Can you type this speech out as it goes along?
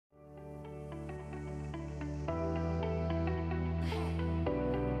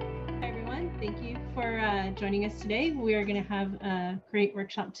Thank you for joining us today. We are going to have a great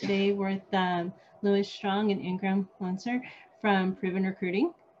workshop today with Louis Song and Ingram Losner from Proven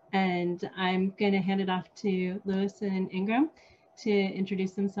Recruiting. And I'm going to hand it off to Louis and Ingram to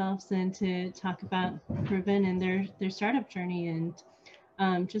introduce themselves and to talk about Proven and their startup journey.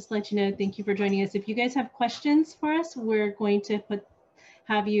 And just let you know, thank you for joining us. If you guys have questions for us, we're going to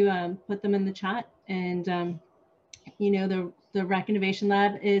have you put them in the chat. And you know, the Rec Innovation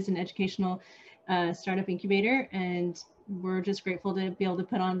Lab is an educational startup incubator, and we're just grateful to be able to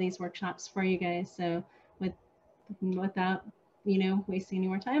put on these workshops for you guys. So without, you know, wasting any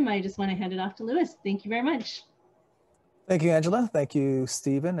more time, I just want to hand it off to Louis. Thank you very much. Thank you, Angela. Thank you,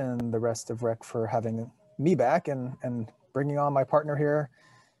 Stephen, and the rest of Rec for having me back and bringing on my partner here,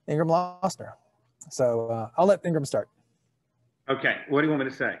 Ingram Losner. So I'll let Ingram start. Okay, what do you want me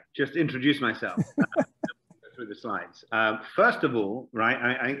to say? Just introduce myself. Through the slides. First of all, right,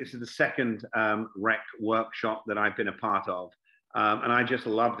 I think this is the second Rec workshop that I've been a part of, and I just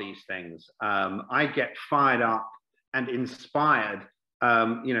love these things. I get fired up and inspired,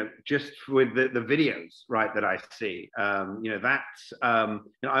 you know, just with the videos, right, that I see. You know, that's, you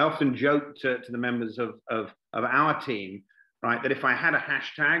know, I often joke to the members of our team, right, that if I had a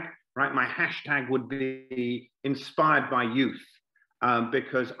hashtag, right, my hashtag would be inspired by youth,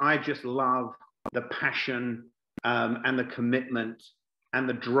 because I just love the passion and the commitment and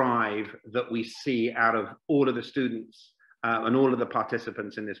the drive that we see out of all of the students and all of the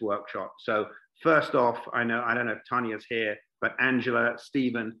participants in this workshop. So first off, I don't know if Tanya's here, but Angela,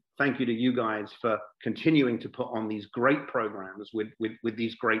 Stephen, thank you to you guys for continuing to put on these great programs with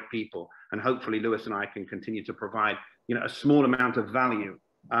these great people. And hopefully Louis and I can continue to provide, you know, a small amount of value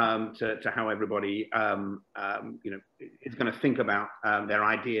to how everybody, you know, is going to think about their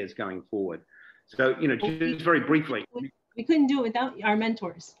ideas going forward. So, you know, just very briefly. We couldn't do it without our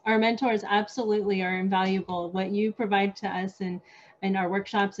mentors. Our mentors absolutely are invaluable. What you provide to us and our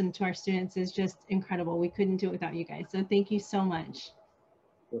workshops and to our students is just incredible. We couldn't do it without you guys. So thank you so much.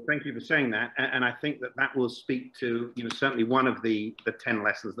 Well, thank you for saying that. And I think that that will speak to, you know, certainly one of the 10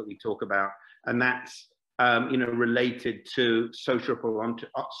 lessons that we talk about. And that's, you know, related to social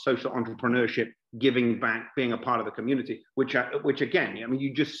entrepreneurship, giving back, being a part of the community, which again, I mean,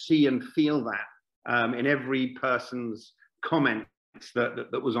 you just see and feel that in every person's comments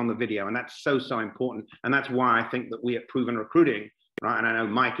that was on the video. And that's so important. And that's why I think that we at Proven Recruiting, right, and I know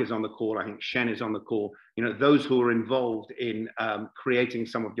Mike is on the call, I think Shen is on the call, you know, those who are involved in creating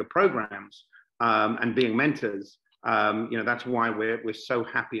some of your programs and being mentors, you know, that's why we're so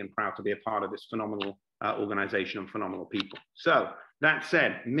happy and proud to be a part of this phenomenal organization and phenomenal people. So that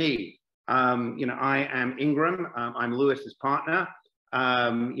said, me, you know, I am Ingram. I'm Louis's partner.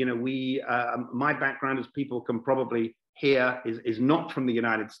 You know, my background, as people can probably hear, is not from the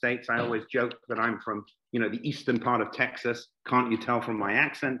United States. I always joke that I'm from, you know, the eastern part of Texas. Can't you tell from my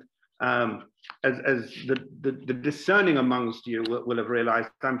accent? As the discerning amongst you will have realized,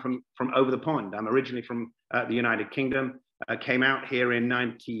 I'm from over the pond. I'm originally from the United Kingdom. Came out here in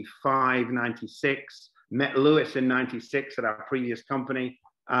 95, 96, met Louis in 96 at our previous company.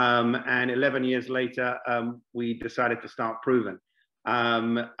 And 11 years later, we decided to start Proven.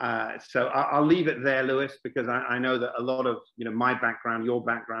 So I'll leave it there, Louis, because I know that a lot of, you know, my background, your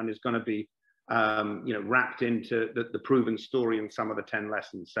background is going to be, you know, wrapped into the Proven story and some of the 10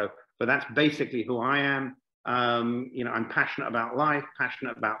 lessons. So, but that's basically who I am. You know, I'm passionate about life,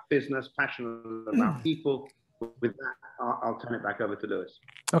 passionate about business, passionate about people. With that, I'll turn it back over to Louis.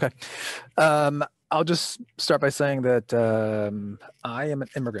 Okay. I'll just start by saying that I am an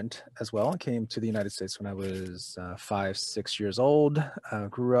immigrant as well. I came to the United States when I was 5, 6 years old.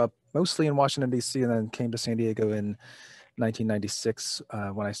 Grew up mostly in Washington, D.C., and then came to San Diego in 1996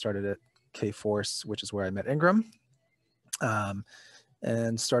 when I started at K-Force, which is where I met Ingram,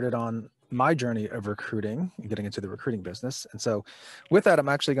 and started on my journey of recruiting and getting into the recruiting business. And so with that, I'm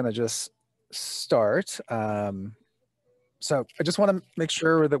actually going to just start. So I just want to make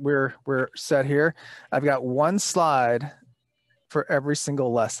sure that we're set here. I've got one slide for every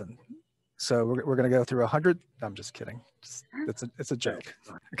single lesson. So we're going to go through 100. I'm just kidding. It's a joke.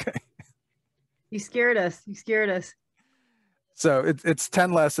 Okay. You scared us. You scared us. So it's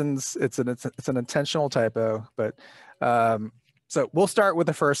 10 lessons. It's an intentional typo, but so we'll start with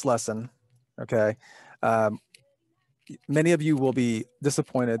the first lesson. Okay. Many of you will be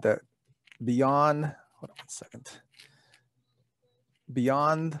disappointed that beyond, hold on one second.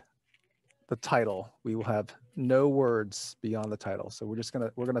 Beyond the title, we will have no words beyond the title. So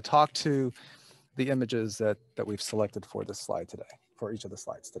we're gonna talk to the images that we've selected for this slide today, for each of the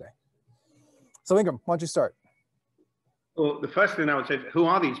slides today. So Ingram, why don't you start? Well, the first thing I would say is, who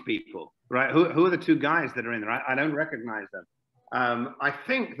are these people, right? Who are the two guys that are in there? I don't recognize them. I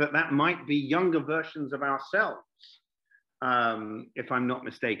think that might be younger versions of ourselves, if I'm not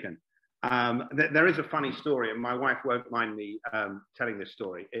mistaken. There is a funny story, and my wife won't mind me telling this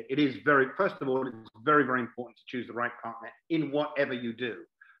story. It is first of all, it's very, very important to choose the right partner in whatever you do.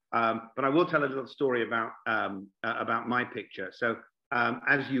 But I will tell a little story about my picture. So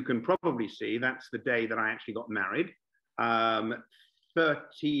as you can probably see, that's the day that I actually got married.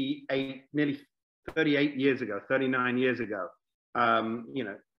 nearly 38 years ago, 39 years ago. You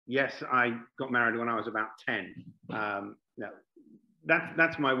know, yes, I got married when I was about 10. No,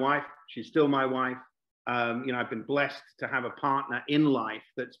 that's my wife. She's still my wife. You know, I've been blessed to have a partner in life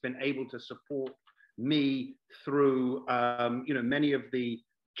that's been able to support me through, you know, many of the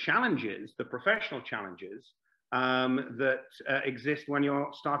challenges, the professional challenges that exist when you're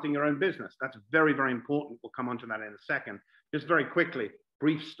starting your own business. That's very, very important. We'll come on to that in a second. Just very quickly,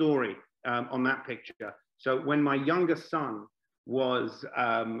 brief story on that picture. So when my youngest son was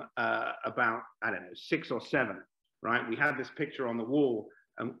about, I don't know, 6 or 7, right? We had this picture on the wall,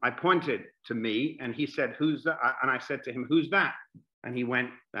 and I pointed to me, and he said, "Who's that?" And I said to him, "Who's that?" And he went,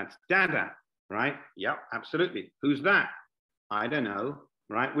 "That's Dada," right? "Yep, absolutely." "Who's that?" "I don't know,"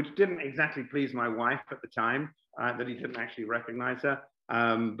 right? Which didn't exactly please my wife at the time, that he didn't actually recognize her.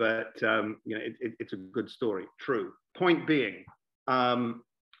 But you know, it's a good story, true. Point being,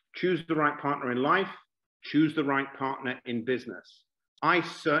 choose the right partner in life, choose the right partner in business. I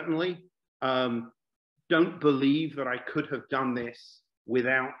certainly don't believe that I could have done this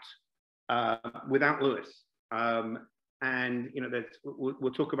without Lewis. And you know,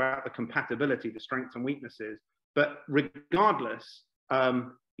 we'll talk about the compatibility, the strengths and weaknesses. But regardless,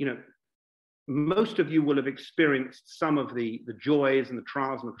 you know, most of you will have experienced some of the joys and the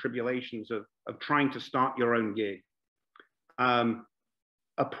trials and the tribulations of trying to start your own gig.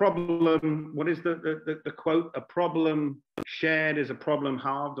 A problem, what is the quote? A problem shared is a problem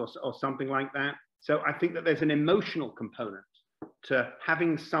halved, or something like that. So I think that there's an emotional component to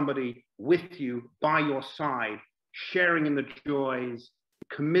having somebody with you by your side, sharing in the joys,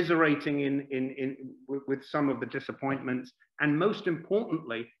 commiserating with some of the disappointments, and most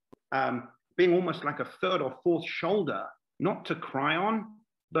importantly, being almost like a third or fourth shoulder, not to cry on,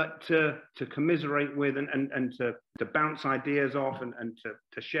 but to commiserate with and to bounce ideas off and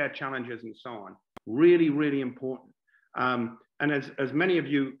to share challenges and so on. Really, really important. And as many of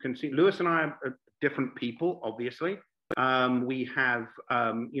you can see, Lewis and I are different people, obviously. We have,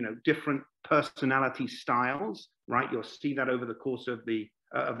 you know, different personality styles, right? You'll see that over the course of the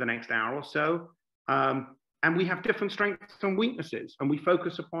next hour or so. And we have different strengths and weaknesses, and we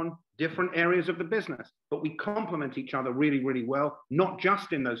focus upon different areas of the business, but we complement each other really, really well, not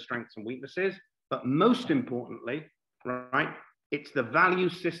just in those strengths and weaknesses, but most importantly, right, it's the value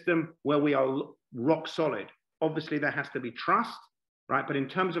system where we are rock solid. Obviously, there has to be trust, right? But in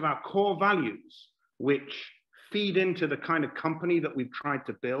terms of our core values, which feed into the kind of company that we've tried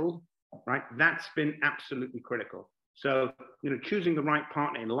to build, right, that's been absolutely critical. So, you know, choosing the right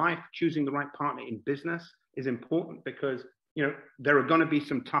partner in life, choosing the right partner in business is important, because, you know, there are going to be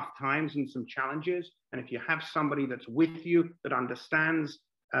some tough times and some challenges. And if you have somebody that's with you, that understands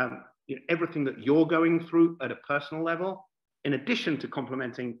you know, everything that you're going through at a personal level, in addition to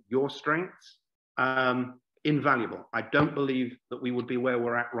complementing your strengths, invaluable. I don't believe that we would be where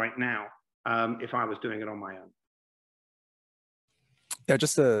we're at right now if I was doing it on my own. Yeah,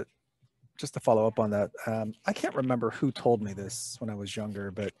 just to follow up on that, I can't remember who told me this when I was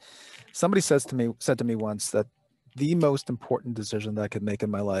younger, but somebody said to me once that the most important decision that I could make in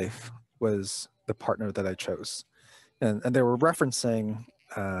my life was the partner that I chose, and they were referencing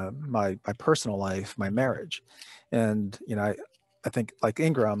my personal life, my marriage, and you know, I think like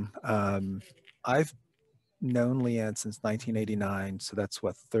Ingram, I've known Leanne since 1989, so that's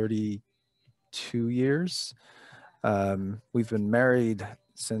what, 32 years. We've been married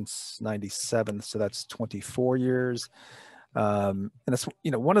since 97, so that's 24 years. And that's, you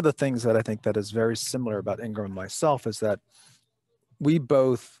know, one of the things that I think that is very similar about Ingram and myself is that we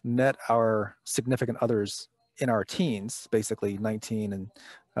both met our significant others in our teens, basically 19 and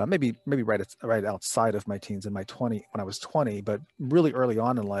maybe right outside of my teens, in my 20, when I was 20, but really early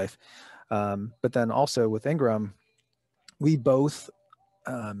on in life. But then also with Ingram, we both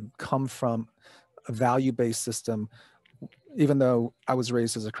come from a value-based system. Even though I was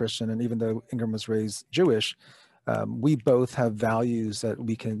raised as a Christian and even though Ingram was raised Jewish, we both have values that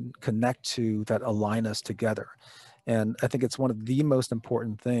we can connect to that align us together. And I think it's one of the most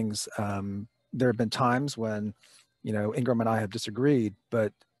important things. There have been times when, you know, Ingram and I have disagreed,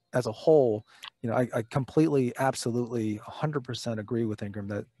 but as a whole, I completely, absolutely 100% agree with Ingram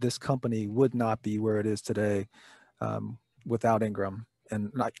that this company would not be where it is today without Ingram. And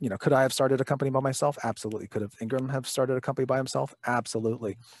not, could I have started a company by myself? Absolutely. Could have Ingram have started a company by himself?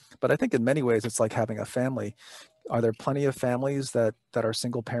 Absolutely. But I think in many ways, it's like having a family. Are there plenty of families that are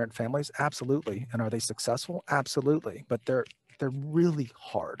single parent families? Absolutely. And are they successful? Absolutely. But they're really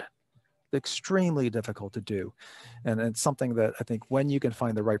hard, extremely difficult to do. And it's something that I think when you can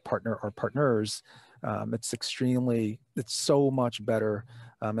find the right partner or partners, it's so much better.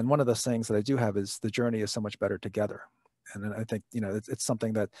 And one of the things that I do have is the journey is so much better together. And I think, it's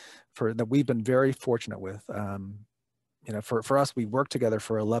something that we've been very fortunate with. For us, we worked together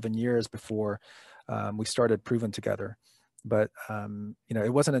for 11 years before we started Proven together. But,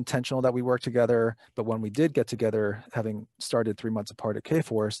 it wasn't intentional that we worked together. But when we did get together, having started 3 months apart at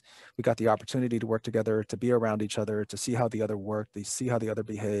K-Force, we got the opportunity to work together, to be around each other, to see how the other worked, to see how the other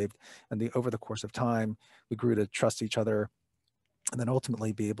behaved. And over the course of time, we grew to trust each other, and then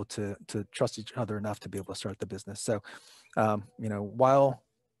ultimately be able to trust each other enough to be able to start the business. So, while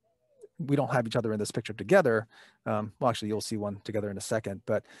we don't have each other in this picture together, well, actually, you'll see one together in a second,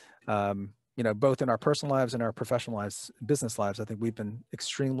 but, both in our personal lives and our professional lives, business lives, I think we've been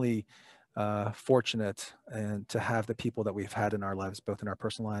extremely fortunate and to have the people that we've had in our lives, both in our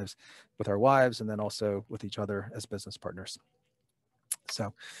personal lives with our wives, and then also with each other as business partners.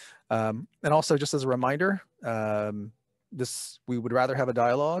 So, and also just as a reminder, we would rather have a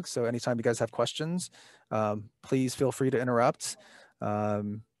dialogue. So anytime you guys have questions, please feel free to interrupt.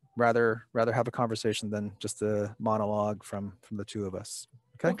 Rather have a conversation than just a monologue from the two of us.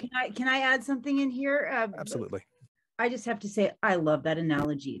 Okay. Well, can I add something in here? Absolutely. I just have to say, I love that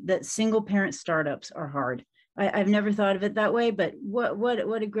analogy that single parent startups are hard. I've never thought of it that way, but what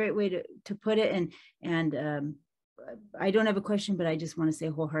a great way to put it. And I don't have a question, but I just want to say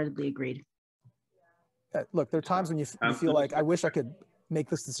wholeheartedly agreed. Look, there are times when you feel like, I wish I could make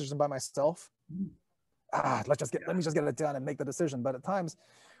this decision by myself. Let me just get it done and make the decision. But at times,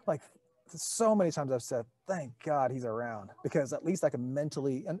 like so many times I've said, thank God he's around, because at least I can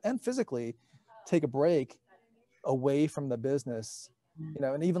mentally and physically take a break away from the business,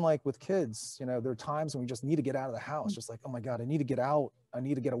 and even like with kids, there are times when we just need to get out of the house, just like, oh my God, I need to get out. I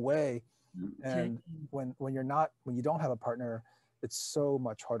need to get away. And when you don't have a partner, it's so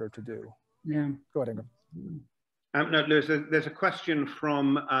much harder to do. Yeah. Go ahead, Ingram. No, there's a question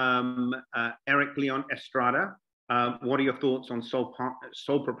from Eric Leon Estrada. What are your thoughts on sole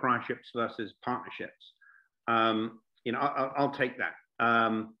proprietorships versus partnerships? I'll take that.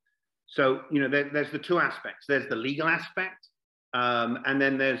 So, there's the two aspects. There's the legal aspect, and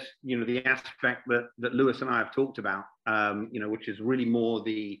then there's, the aspect that Lewis and I have talked about, which is really more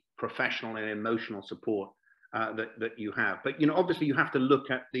the professional and emotional support that you have. But, obviously you have to look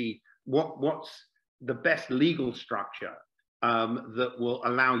at what's the best legal structure that will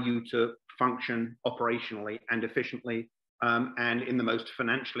allow you to function operationally and efficiently, and in the most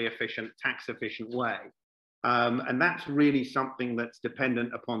financially efficient, tax efficient way. And that's really something that's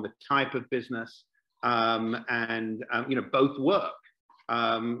dependent upon the type of business, and both work. There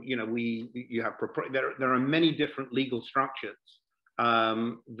are many different legal structures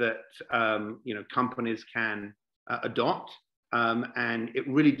that companies can adopt. And it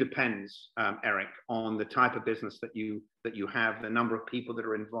really depends, Eric, on the type of business that you have, the number of people that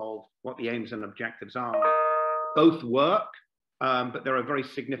are involved, what the aims and objectives are. Both work, but there are very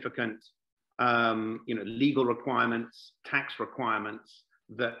significant, legal requirements, tax requirements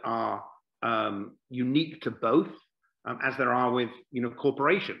that are unique to both, as there are with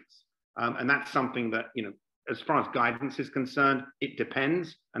corporations. And that's something that as far as guidance is concerned, it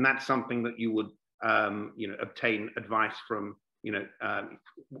depends, and that's something that you would obtain advice from,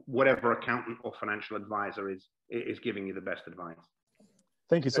 whatever accountant or financial advisor is giving you the best advice.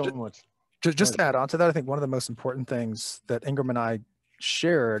 Thank you so much. Just to add on to that, I think one of the most important things that Ingram and I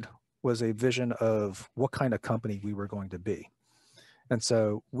shared was a vision of what kind of company we were going to be. And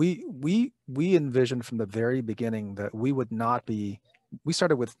so we envisioned from the very beginning that we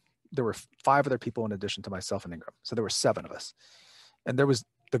started with, there were 5 other people in addition to myself and Ingram. So there were 7 of us. And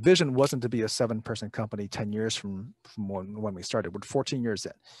the vision wasn't to be a 7-person company 10 years from when we started. We're 14 years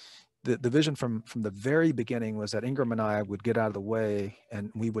in. The vision from the very beginning was that Ingram and I would get out of the way,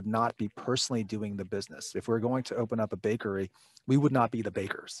 and we would not be personally doing the business. If we're going to open up a bakery, we would not be the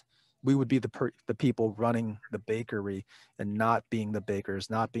bakers. We would be the people running the bakery, and not being the bakers,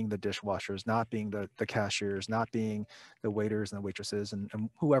 not being the dishwashers, not being the cashiers, not being the waiters and the waitresses, and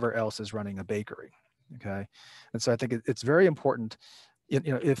whoever else is running a bakery. Okay. And so I think it's very important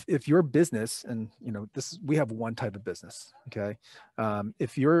if your business, and we have one type of business, okay,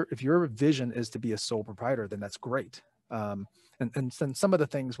 if your vision is to be a sole proprietor, then that's great. And some of the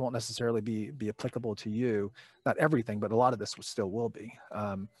things won't necessarily be applicable to you, not everything, but a lot of this still will be.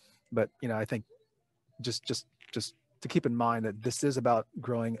 But I think just to keep in mind that this is about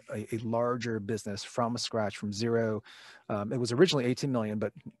growing a larger business from scratch, from zero. It was originally 18 million,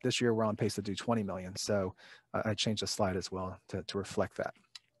 but this year we're on pace to do 20 million. So I changed the slide as well to reflect that.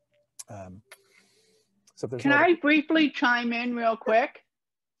 So there's Can I briefly chime in real quick?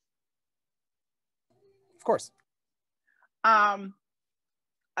 Of course.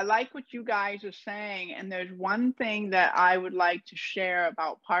 I like what you guys are saying, and there's one thing that I would like to share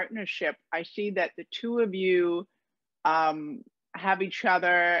about partnership. I see that the two of you have each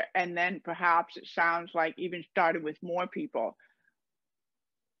other, and then perhaps it sounds like even started with more people.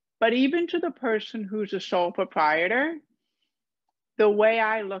 But even to the person who's a sole proprietor, the way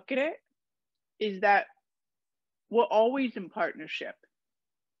I look at it is that we're always in partnership.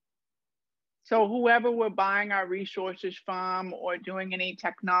 So whoever we're buying our resources from or doing any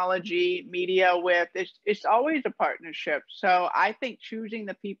technology, media with, it's always a partnership. So I think choosing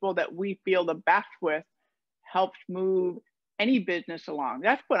the people that we feel the best with helps move any business along.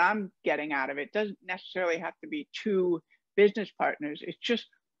 That's what I'm getting out of it. It doesn't necessarily have to be two business partners. It's just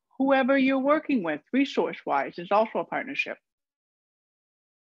whoever you're working with resource-wise is also a partnership.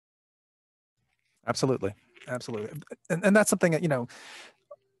 Absolutely. Absolutely. And that's something that,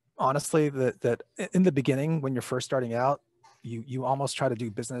 honestly, that in the beginning, when you're first starting out, you almost try to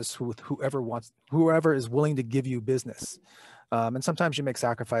do business with whoever is willing to give you business. And sometimes you make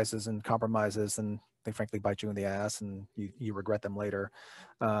sacrifices and compromises, and they frankly bite you in the ass, and you regret them later.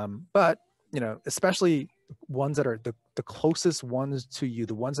 But especially ones that are the closest ones to you,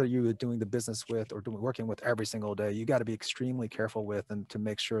 the ones that you are doing the business with or working with every single day, you got to be extremely careful with, and to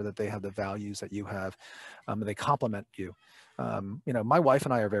make sure that they have the values that you have, and they complement you. My wife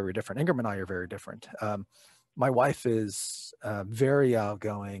and I are very different. Ingram and I are very different. My wife is very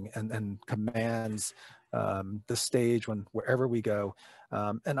outgoing and commands the stage wherever we go.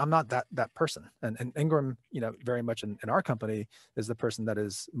 And I'm not that person. And Ingram, very much in our company, is the person that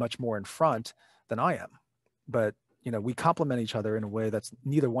is much more in front than I am. But we complement each other in a way that's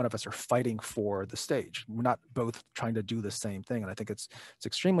neither one of us are fighting for the stage. We're not both trying to do the same thing. And I think it's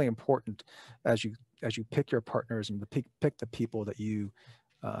extremely important as you pick your partners and pick the people that you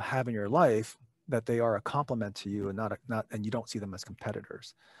have in your life, that they are a complement to you and and you don't see them as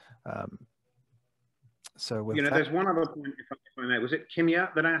competitors. So with that, there's one other point, if I may. Was it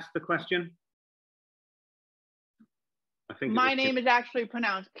Kimya that asked the question? I think my name is actually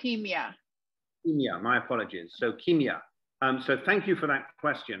pronounced Kimya. Kimya, my apologies. So Kimya. So thank you for that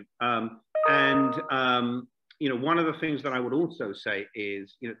question. One of the things that I would also say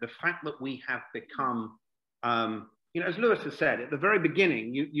is, the fact that we have become, as Lewis has said at the very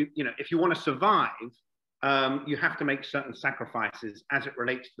beginning, if you want to survive, you have to make certain sacrifices as it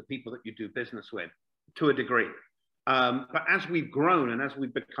relates to the people that you do business with, to a degree. But as we've grown and as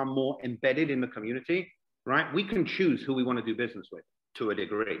we've become more embedded in the community, right, we can choose who we want to do business with to a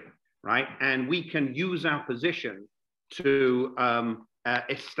degree, right? And we can use our position to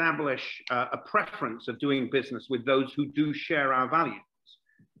establish a preference of doing business with those who do share our values,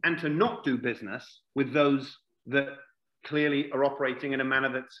 and to not do business with those that clearly are operating in a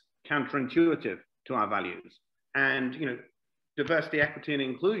manner that's counterintuitive to our values. And, diversity, equity, and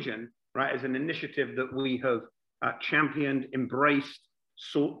inclusion, right, is an initiative that we have championed, embraced,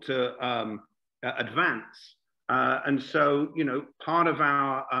 sought to advance. And so, part of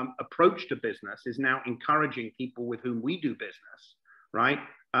our approach to business is now encouraging people with whom we do business, right,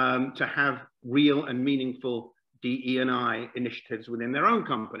 to have real and meaningful DE&I initiatives within their own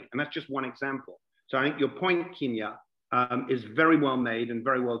company. And that's just one example. So I think your point, Kimya, is very well made and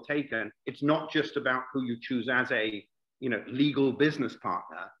very well taken. It's not just about who you choose as a, legal business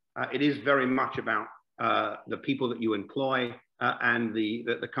partner. It is very much about the people that you employ and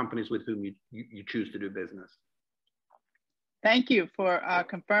the companies with whom you choose to do business. Thank you for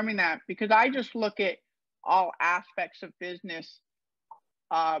confirming that, because I just look at all aspects of business,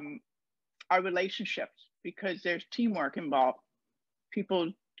 our relationships, because there's teamwork involved,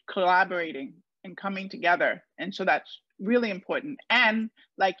 people collaborating and coming together. And so that's really important. And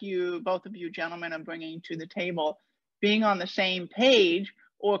like both of you gentlemen are bringing to the table, being on the same page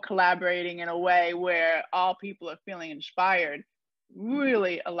or collaborating in a way where all people are feeling inspired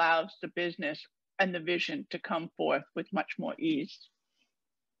really allows the business and the vision to come forth with much more ease.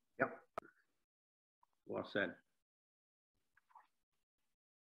 Yep. Well said.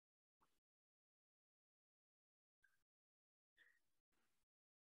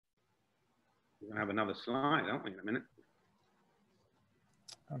 We're gonna have another slide, aren't we, in a minute?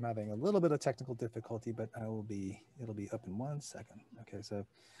 I'm having a little bit of technical difficulty, but it'll be up in 1 second. Okay, so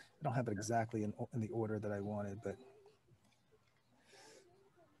I don't have it exactly in the order that I wanted, but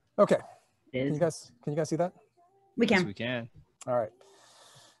okay. Can you guys see that? We can. Yes, we can. All right.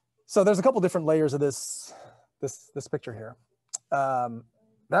 So there's a couple different layers of this picture here.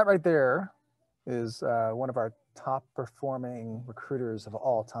 That right there is one of our top performing recruiters of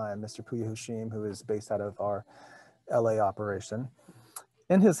all time, Mr. Puya Hashim, who is based out of our LA operation.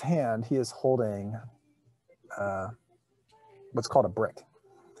 In his hand, he is holding what's called a brick.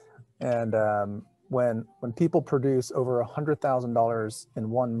 And when people produce over $100,000 in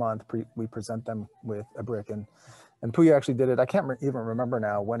 1 month, we present them with a brick. And Puya actually did it. I can't even remember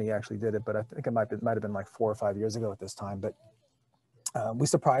now when he actually did it, but I think it might have been like 4 or 5 years ago at this time. But we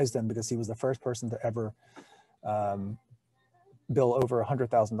surprised him because he was the first person to ever bill over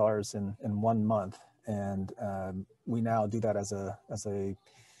 $100,000 in 1 month. And we now do that as a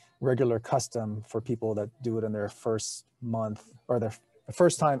regular custom for people that do it in their first month or their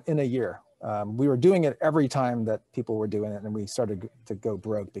first time in a year. We were doing it every time that people were doing it, and we started to go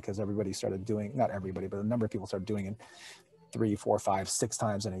broke because everybody started doing, not everybody, but a number of people started doing it 3, 4, 5, 6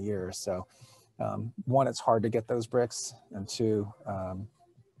 times in a year. So one, it's hard to get those bricks, and two,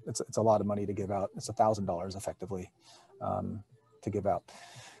 it's a lot of money to give out. It's $1,000 effectively to give out.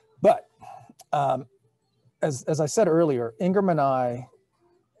 But as I said earlier, Ingram and I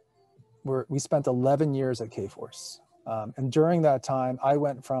we spent 11 years at Kforce. And during that time, I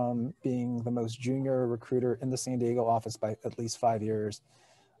went from being the most junior recruiter in the San Diego office by at least 5 years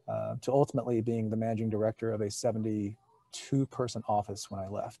to ultimately being the managing director of a 72-person office when I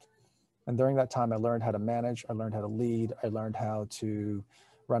left. And during that time, I learned how to manage, I learned how to lead, I learned how to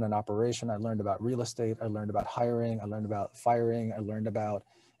run an operation, I learned about real estate, I learned about hiring, I learned about firing, I learned about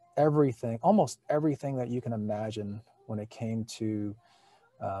everything, almost everything that you can imagine when it came to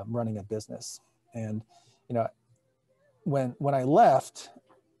running a business. And, you know, when we left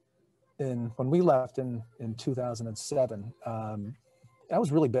in 2007, I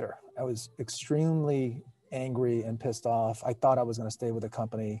was really bitter. I was extremely angry and pissed off. I thought I was going to stay with the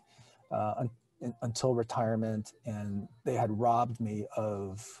company until retirement, and they had robbed me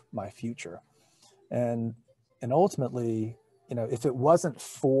of my future. And ultimately, you know, if it wasn't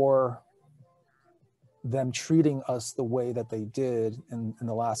for them treating us the way that they did in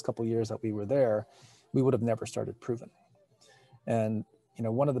the last couple of years that we were there, we would have never started Proven. And, you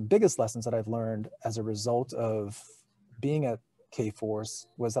know, one of the biggest lessons that I've learned as a result of being at Kforce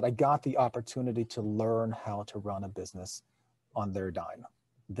was that I got the opportunity to learn how to run a business on their dime.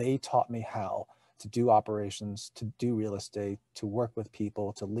 They taught me how to do operations, to do real estate, to work with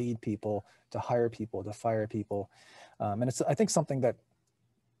people, to lead people, to hire people, to fire people. And it's, I think, something that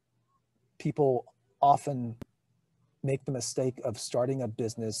people often make the mistake of starting a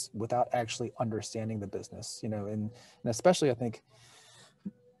business without actually understanding the business, you know, and especially I think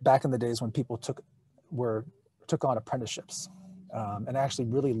back in the days when people took on apprenticeships and actually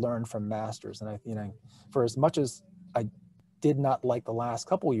really learned from masters. And I, you know, for as much as I did not like the last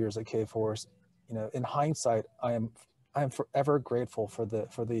couple of years at Kforce, you know, in hindsight, I am forever grateful for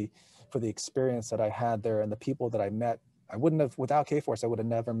the experience that I had there and the people that I met. I wouldn't have, without Kforce, I would have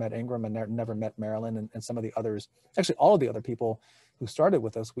never met Ingram and never met Marilyn and some of the others. Actually, all of the other people who started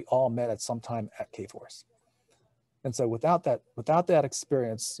with us, we all met at some time at Kforce. And so without that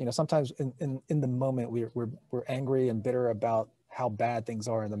experience, you know, sometimes in the moment we're angry and bitter about how bad things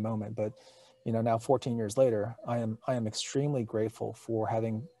are in the moment. But, you know, now 14 years later, I am extremely grateful for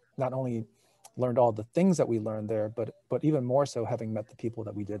having not only learned all the things that we learned there, but even more so having met the people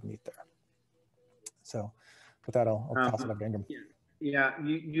that we did meet there. So with that, I'll toss it up to Ingram. Yeah,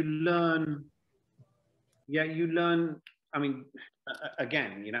 you learn. Yeah, you learn. I mean,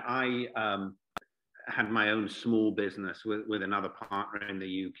 again, you know, I had my own small business with another partner in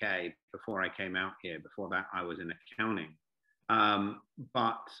the UK before I came out here. Before that, I was in accounting.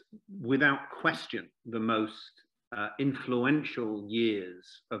 But without question, the most influential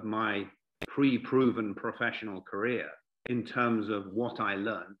years of my pre-proven professional career in terms of what I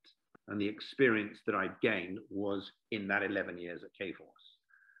learned and the experience that I'd gained was in that 11 years at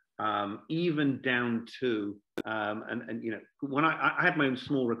Kforce. Even down to, and you know, when I had my own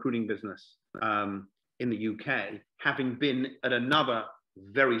small recruiting business in the UK, having been at another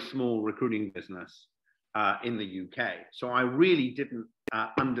very small recruiting business in the UK. So I really didn't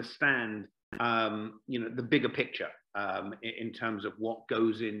understand, you know, the bigger picture in terms of what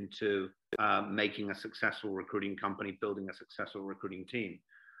goes into making a successful recruiting company, building a successful recruiting team.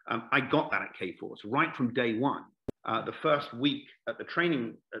 I got that at Kforce right from day one. the first week at the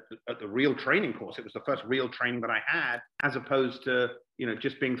training, at the real training course, it was the first real training that I had, as opposed to, you know,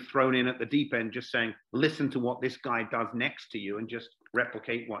 just being thrown in at the deep end, just saying, listen to what this guy does next to you and just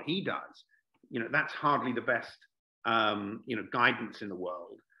replicate what he does. You know, that's hardly the best, you know, guidance in the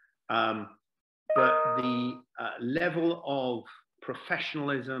world. But the level of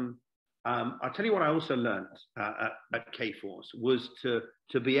professionalism, I'll tell you what I also learned at K-Force was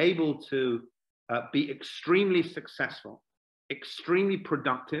to be able to be extremely successful, extremely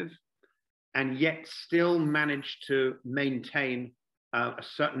productive, and yet still manage to maintain a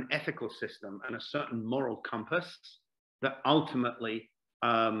certain ethical system and a certain moral compass that ultimately,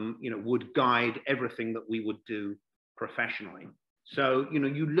 you know, would guide everything that we would do professionally. So, you know,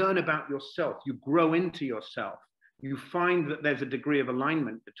 you learn about yourself, you grow into yourself, you find that there's a degree of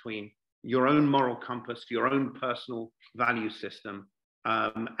alignment between your own moral compass, your own personal value system,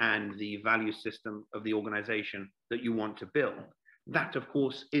 and the value system of the organization that you want to build. That, of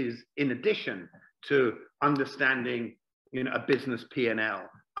course, is in addition to understanding, you know, a business P&L,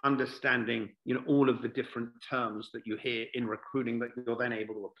 understanding, you know, all of the different terms that you hear in recruiting that you're then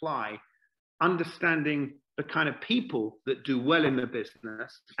able to apply, understanding the kind of people that do well in the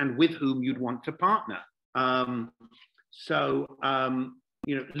business and with whom you'd want to partner.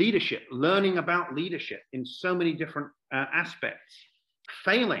 You know, leadership, learning about leadership in so many different aspects,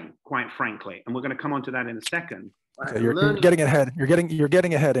 failing, quite frankly, and we're going to come on to that in a second. Okay, you're getting ahead. You're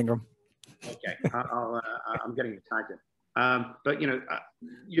getting ahead, Ingram. Okay, I'm getting excited. But you know,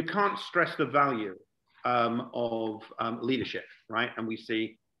 you can't stress the value of leadership, right? And we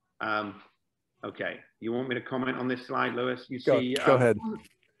see. Okay, you want me to comment on this slide, Lewis? You see, go ahead.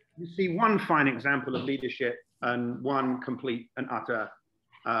 You see one fine example of leadership and one complete and utter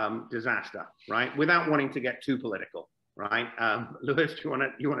disaster, right? Without wanting to get too political, right? Lewis, you want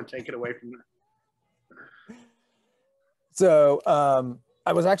to take it away from there? So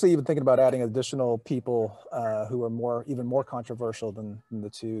I was actually even thinking about adding additional people who are even more controversial than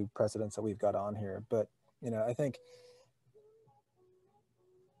the two presidents that we've got on here. But you know, I think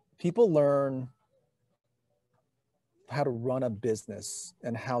people learn how to run a business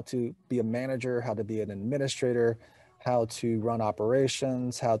and how to be a manager, how to be an administrator, how to run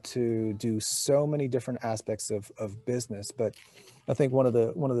operations, how to do so many different aspects of business. But I think one of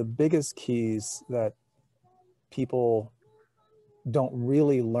the biggest keys that people don't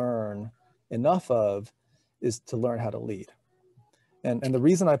really learn enough of is to learn how to lead. And the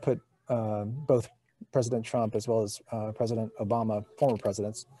reason I put both President Trump as well as President Obama, former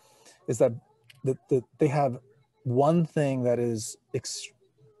presidents, is that they have one thing that is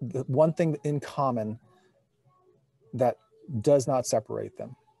one thing in common that does not separate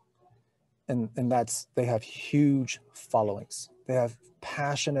them. And that's they have huge followings. They have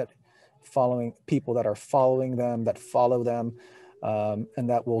passionate following people that are following them, that follow them, and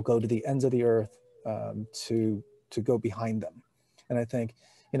that will go to the ends of the earth to go behind them. And I think,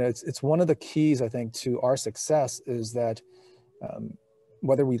 you know, it's one of the keys, I think, to our success is that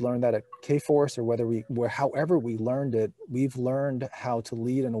whether we learned that at K-Force or however we learned it, we've learned how to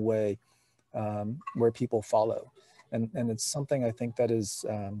lead in a way where people follow. And it's something I think that is,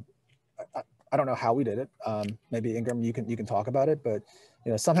 I don't know how we did it. Maybe Ingram, you can talk about it, but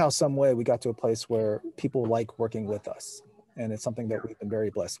you know, somehow, some way we got to a place where people like working with us. And it's something that we've been very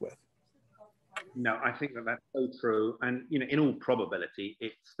blessed with. No, I think that that's so true. And, you know, in all probability,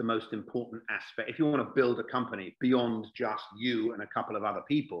 it's the most important aspect. If you want to build a company beyond just you and a couple of other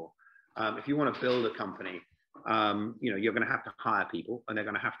people, if you want to build a company, you know, you're going to have to hire people and they're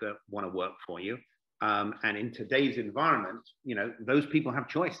going to have to want to work for you. And in today's environment, you know, those people have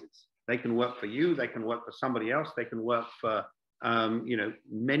choices. They can work for you. They can work for somebody else. They can work for, you know,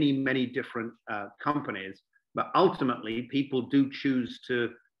 many, many different companies. But ultimately, people do choose to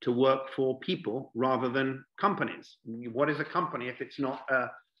work for people rather than companies. What is a company if it's not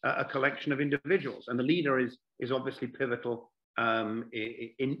a collection of individuals? And the leader is obviously pivotal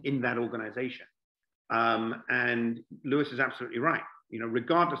in that organization. And Lewis is absolutely right. You know,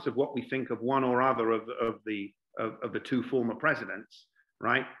 regardless of what we think of one or other of the two former presidents,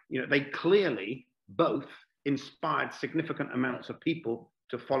 right? You know, they clearly both inspired significant amounts of people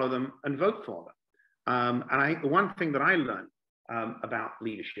to follow them and vote for them. And the one thing that I learned about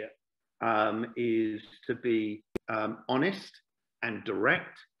leadership is to be honest and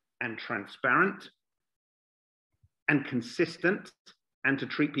direct and transparent and consistent and to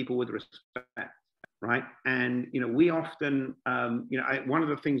treat people with respect, right? And, you know, we often, you know, one of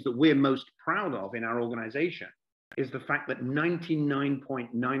the things that we're most proud of in our organization is the fact that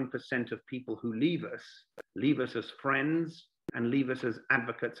 99.9% of people who leave us as friends and leave us as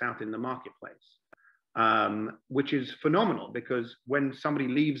advocates out in the marketplace. which is phenomenal, because when somebody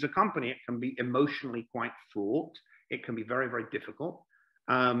leaves a company, it can be emotionally quite fraught. It can be very, very difficult.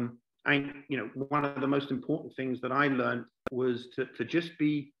 And, you know, one of the most important things that I learned was to just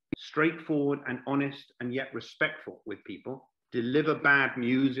be straightforward and honest and yet respectful with people. Deliver bad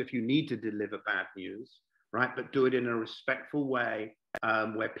news if you need to deliver bad news, right? But do it in a respectful way,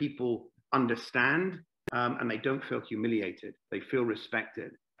 where people understand and they don't feel humiliated. They feel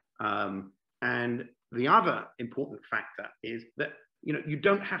respected. And the other important factor is that, you know, you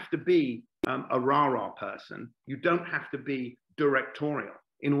don't have to be a rah-rah person. You don't have to be directorial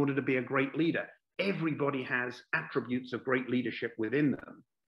in order to be a great leader. Everybody has attributes of great leadership within them.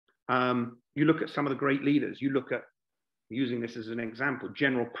 You look at some of the great leaders. You look at, using this as an example,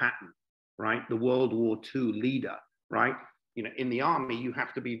 General Patton, right? The World War II leader, right? You know, in the army, you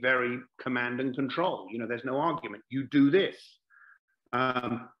have to be very command and control. You know, there's no argument. You do this.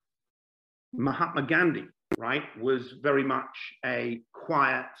 Mahatma Gandhi, right, was very much a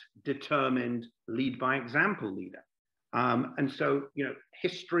quiet, determined, lead by example leader. And so, you know,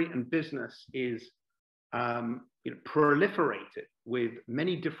 history and business is, you know, proliferated with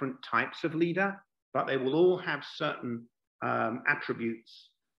many different types of leader, but they will all have certain attributes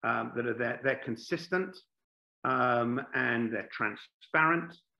that are there. They're consistent, and they're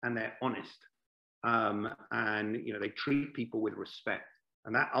transparent, and they're honest. And, you know, they treat people with respect.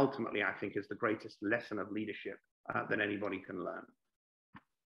 And that ultimately, I think, is the greatest lesson of leadership that anybody can learn.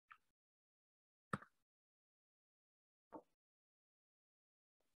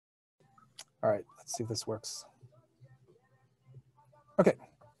 All right, let's see if this works. Okay,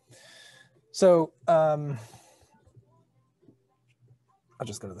 so I'll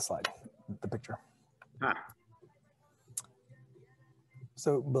just go to the slide, the picture.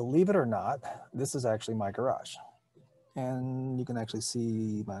 So believe it or not, this is actually my garage. And you can actually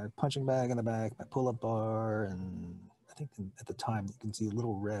see my punching bag in the back, my pull-up bar, and I think at the time you can see a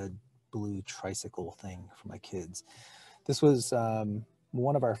little red, blue tricycle thing for my kids. This was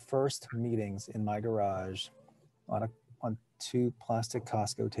one of our first meetings in my garage on 2 plastic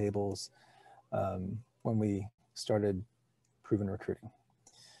Costco tables when we started Proven Recruiting.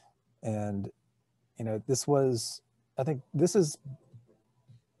 And, you know, this was, I think this is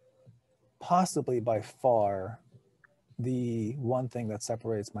possibly by far the one thing that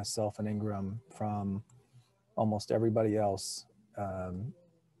separates myself and Ingram from almost everybody else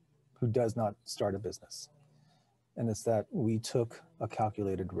who does not start a business. And it's that we took a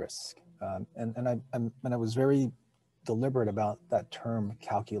calculated risk. And I was very deliberate about that term,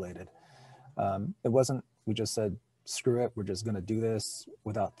 calculated. It wasn't, we just said, screw it, we're just gonna do this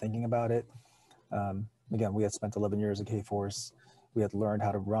without thinking about it. Again, we had spent 11 years at Kforce. We had learned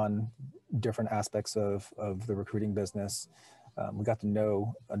how to run different aspects of the recruiting business. We got to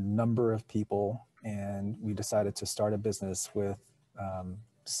know a number of people, and we decided to start a business with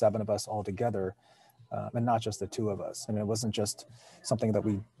 7 of us all together, and not just the 2 of us. I mean, it wasn't just something that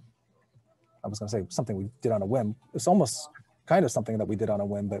I was gonna say something we did on a whim. It's almost kind of something that we did on a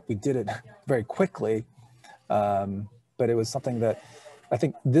whim, but we did it very quickly. But it was something that I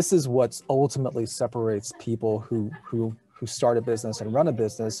think this is what ultimately separates people who start a business and run a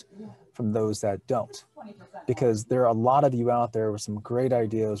business from those that don't. Because there are a lot of you out there with some great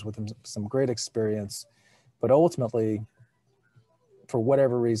ideas, with some great experience, but ultimately, for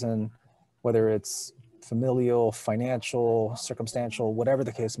whatever reason, whether it's familial, financial, circumstantial, whatever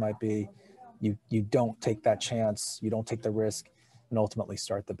the case might be, you don't take that chance, you don't take the risk, and ultimately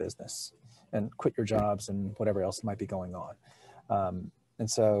start the business and quit your jobs and whatever else might be going on. And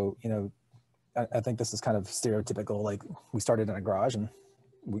so, you know, I think this is kind of stereotypical, like we started in a garage, and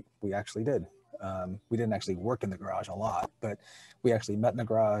we actually did. We didn't actually work in the garage a lot, but we actually met in the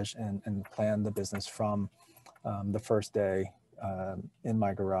garage and planned the business from the first day in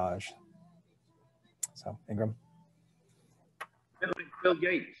my garage. So, Ingram. Bill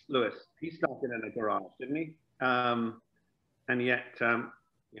Gates, Lewis, he started in a garage, didn't he? And yet,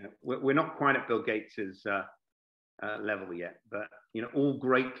 you know, we're not quite at Bill Gates's level yet, but, you know, all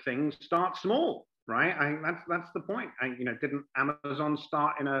great things start small, right? I think that's the point. You know, didn't Amazon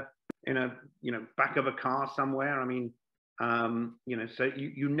start in a you know, back of a car somewhere? I mean, you know, so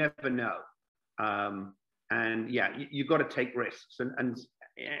you never know. And yeah, you got to take risks, and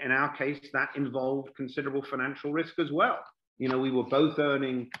in our case, that involved considerable financial risk as well. You know, we were both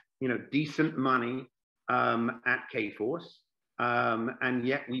earning, you know, decent money at Kforce, and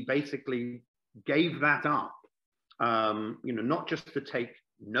yet we basically gave that up. You know, not just to take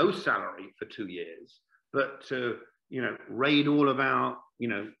no salary for 2 years, but to, you know, raid all of our, you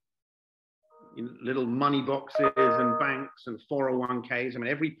know, little money boxes and banks and 401ks. I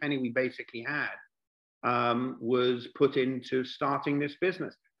mean, every penny we basically had was put into starting this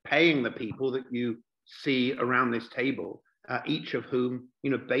business, paying the people that you see around this table, each of whom,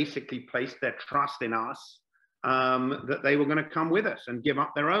 basically placed their trust in us, that they were going to come with us and give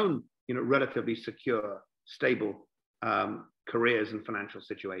up their own, relatively secure, stable careers and financial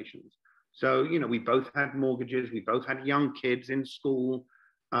situations. So, we both had mortgages, we both had young kids in school.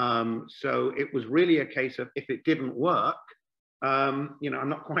 So it was really a case of, if it didn't work, I'm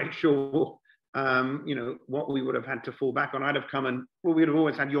not quite sure, what we would have had to fall back on. I'd have come and, well, we'd have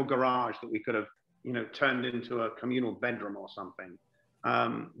always had your garage that we could have, turned into a communal bedroom or something.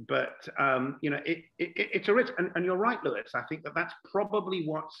 It's a risk. And you're right, Lewis. I think that that's probably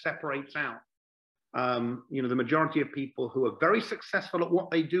what separates out, the majority of people who are very successful at what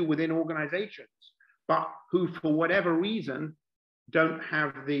they do within organizations, but who, for whatever reason, don't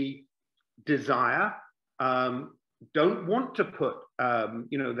have the desire, don't want to put,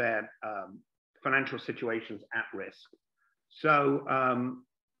 their financial situations at risk. So,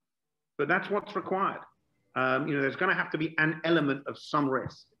 but that's what's required. There's going to have to be an element of some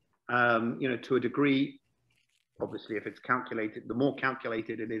risk, to a degree. Obviously, if it's calculated, the more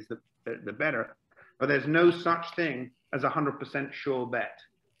calculated it is, the better. But there's no such thing as 100% sure bet,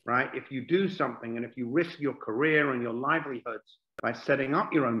 right? If you do something and if you risk your career and your livelihoods by setting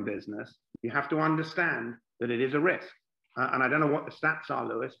up your own business, you have to understand that it is a risk. And I don't know what the stats are,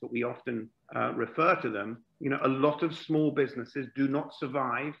 Lewis, but we often refer to them. A lot of small businesses do not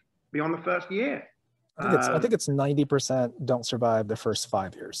survive beyond the first year. I think it's 90% don't survive the first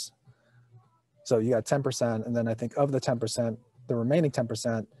 5 years. So you got 10%, and then I think of the 10%, the remaining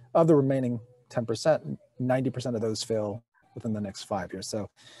 10%, of the remaining 10%, 90% of those fail within the next 5 years. So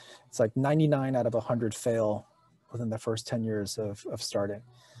it's like 99 out of 100 fail within the first 10 years of starting.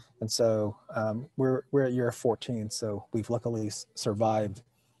 And so we're at year 14, so we've luckily survived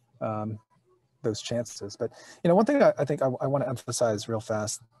those chances. But one thing I think I want to emphasize real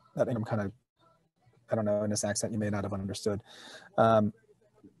fast that Ingram kind of, I don't know, in this accent you may not have understood.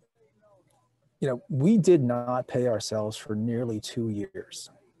 We did not pay ourselves for nearly 2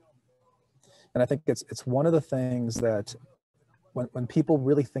 years. And I think it's one of the things that when people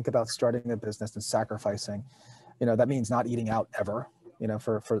really think about starting a business and sacrificing, that means not eating out ever.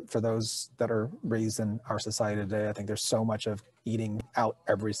 For those that are raised in our society today, I think there's so much of eating out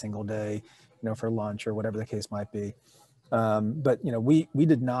every single day, for lunch or whatever the case might be. But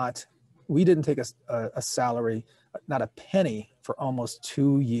we didn't take a salary, not a penny, for almost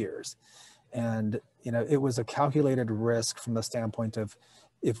 2 years. And, it was a calculated risk from the standpoint of,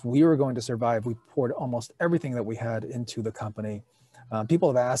 if we were going to survive, we poured almost everything that we had into the company. People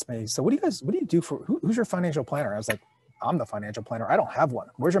have asked me, so what do you do who's your financial planner? I was like, I'm the financial planner. I don't have one.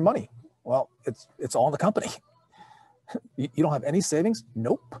 Where's your money? Well, it's all in the company. You don't have any savings?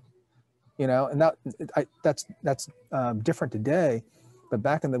 Nope. And that's different today. But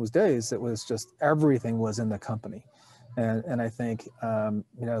back in those days, it was just everything was in the company. And I think,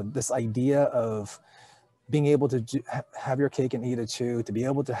 this idea of being able to have your cake and eat it too, to be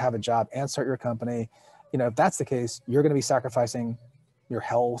able to have a job and start your company, if that's the case, you're going to be sacrificing your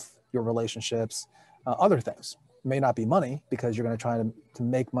health, your relationships, other things. It may not be money, because you're going to try to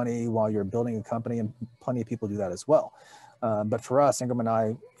make money while you're building a company, and plenty of people do that as well. But for us, Ingram and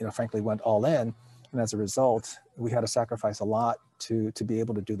I, frankly, went all in. And as a result, we had to sacrifice a lot to be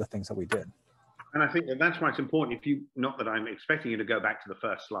able to do the things that we did. And I think that's why it's important, not that I'm expecting you to go back to the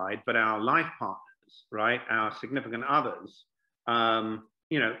first slide, but our life partners, right, our significant others,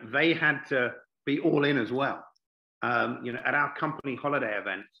 they had to be all in as well. At our company holiday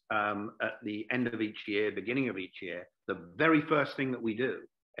event, at the end of each year, beginning of each year, the very first thing that we do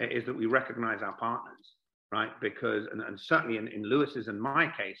is that we recognize our partners, right? Because, and certainly in Lewis's and my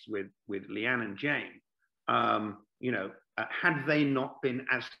case with Leanne and Jane, had they not been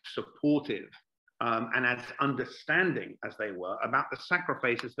as supportive and as understanding as they were about the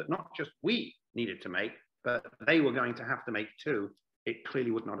sacrifices that not just we needed to make, but they were going to have to make too, it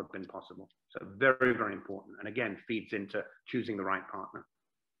clearly would not have been possible. So very, very important. And again, feeds into choosing the right partner.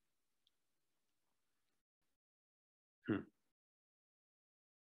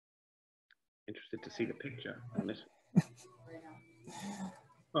 Interested to see the picture on this.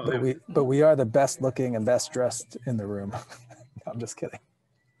 Oh, but we are the best looking and best dressed in the room. I'm just kidding.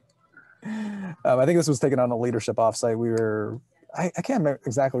 I think this was taken on a leadership offsite. I can't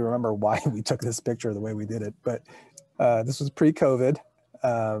exactly remember why we took this picture the way we did it, but this was pre-COVID.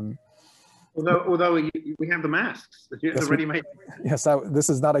 Although we have the masks, the ready-made. Yes, this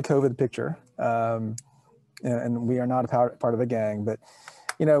is not a COVID picture, and we are not a part of a gang. But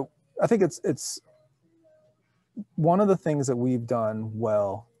I think it's one of the things that we've done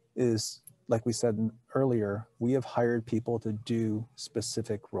well is like we said earlier, we have hired people to do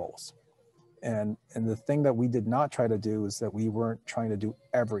specific roles. And the thing that we did not try to do is that we weren't trying to do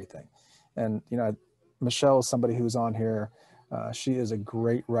everything. And, you know, Michelle is somebody who's on here. She is a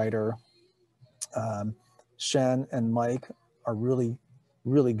great writer. Shen and Mike are really,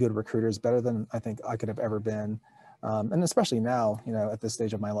 really good recruiters, better than I think I could have ever been. And especially now, you know, at this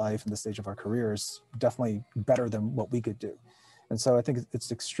stage of my life and this stage of our careers, definitely better than what we could do. And so I think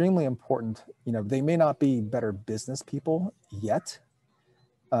it's extremely important. You know, they may not be better business people yet,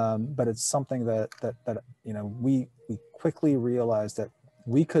 but it's something that you know, we quickly realized that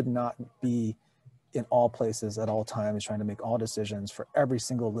we could not be in all places at all times, trying to make all decisions for every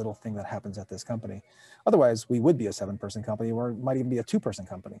single little thing that happens at this company. Otherwise, we would be a 7-person company, or it might even be a 2-person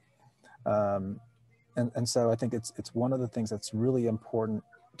company. And so I think it's one of the things that's really important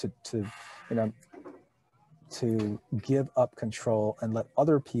to you know, to give up control and let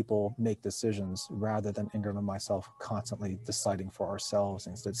other people make decisions rather than Ingram and myself constantly deciding for ourselves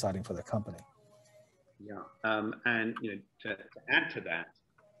and deciding for the company. Yeah, and you know, to add to that,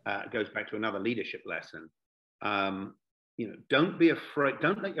 it goes back to another leadership lesson. You know, don't be afraid.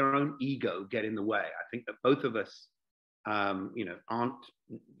 Don't let your own ego get in the way. I think that both of us, you know, aren't,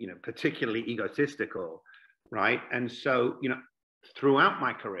 you know, particularly egotistical, right? And so, you know, throughout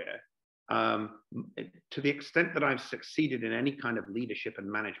my career, to the extent that I've succeeded in any kind of leadership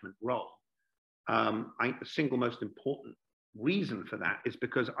and management role, I think the single most important reason for that is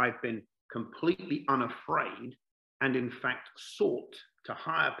because I've been completely unafraid and in fact sought to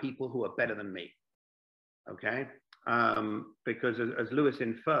hire people who are better than me. Okay, because as Lewis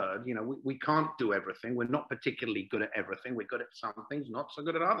inferred, you know, we can't do everything. We're not particularly good at everything. We're good at some things, not so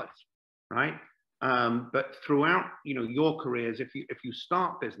good at others, right? But throughout, you know, your careers, if you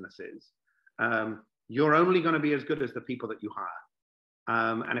start businesses, you're only going to be as good as the people that you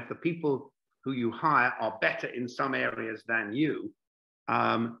hire. And if the people who you hire are better in some areas than you,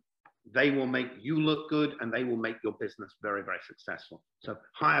 they will make you look good and they will make your business very, very successful. So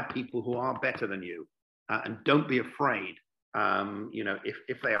hire people who are better than you, and don't be afraid, you know,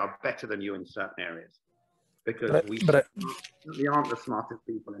 if they are better than you in certain areas, because we aren't the smartest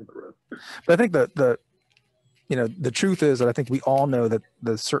people in the room. But I think that you know, the truth is that I think we all know that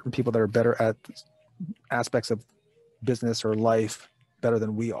there's certain people that are better at aspects of business or life better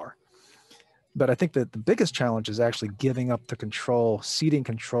than we are. But I think that the biggest challenge is actually giving up the control, ceding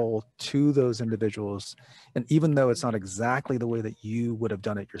control to those individuals. And even though it's not exactly the way that you would have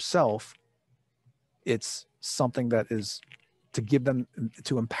done it yourself, it's something that is to give them,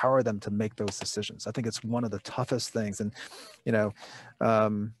 to empower them to make those decisions. I think it's one of the toughest things. And, you know,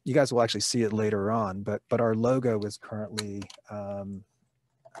 you guys will actually see it later on, but our logo is currently, I don't know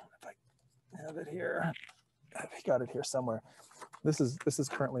if I have it here. I got it here somewhere. This is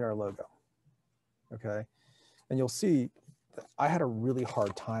currently our logo. Okay. And you'll see that I had a really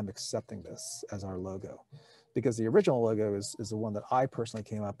hard time accepting this as our logo, because the original logo is the one that I personally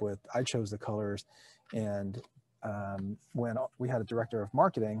came up with. I chose the colors, and when we had a director of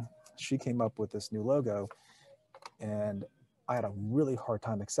marketing, she came up with this new logo, and I had a really hard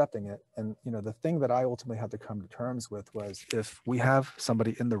time accepting it. And, you know, the thing that I ultimately had to come to terms with was, if we have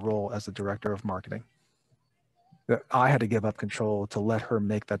somebody in the role as the director of marketing, that I had to give up control to let her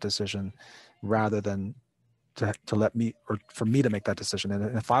make that decision rather than to let me, or for me to make that decision.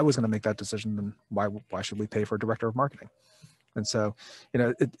 And if I was going to make that decision, then why should we pay for a director of marketing? And so, you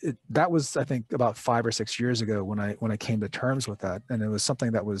know, that was, I think, about 5 or 6 years ago when I came to terms with that. And it was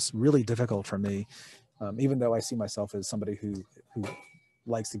something that was really difficult for me, even though I see myself as somebody who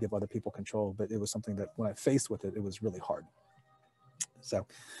likes to give other people control. But it was something that when I faced with it, it was really hard. So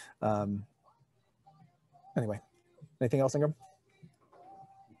anyway, anything else, Ingram?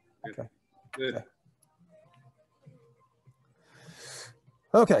 Okay. Good.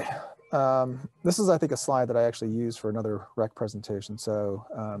 Okay. This is, I think, a slide that I actually used for another rec presentation. So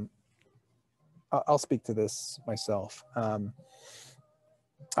I'll speak to this myself. I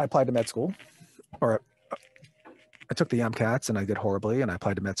applied to med school, or I took the MCATs and I did horribly, and I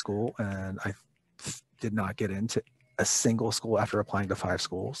applied to med school, and I did not get into a single school after applying to 5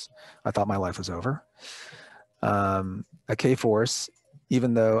 schools. I thought my life was over. At K-Force,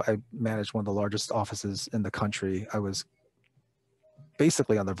 even though I managed one of the largest offices in the country, I was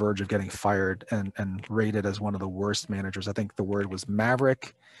basically on the verge of getting fired and rated as one of the worst managers. I think the word was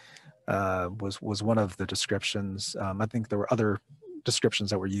maverick, was one of the descriptions. I think there were other descriptions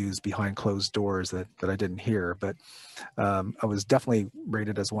that were used behind closed doors that I didn't hear, but I was definitely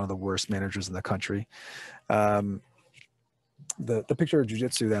rated as one of the worst managers in the country. The picture of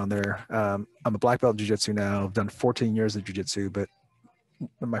jiu-jitsu down there, I'm a black belt in jiu-jitsu now. I've done 14 years of jiu-jitsu, but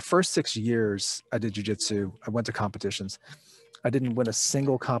my first 6 years I did jiu-jitsu, I went to competitions. I didn't win a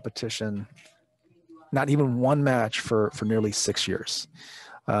single competition, not even one match for nearly 6 years.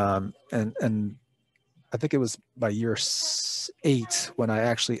 And I think it was by year 8 when I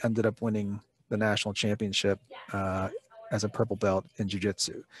actually ended up winning the national championship as a purple belt in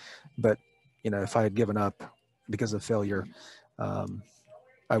jiu-jitsu. But, you know, if I had given up because of failure,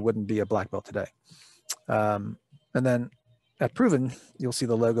 I wouldn't be a black belt today. And then at Proven, you'll see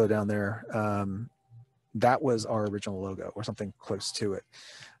the logo down there. That was our original logo, or something close to it.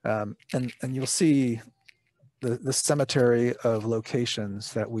 And you'll see the cemetery of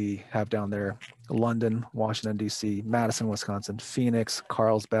locations that we have down there: London, Washington, D.C., Madison, Wisconsin, Phoenix,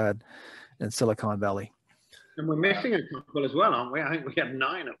 Carlsbad, and Silicon Valley. And we're missing a couple as well, aren't we? I think we have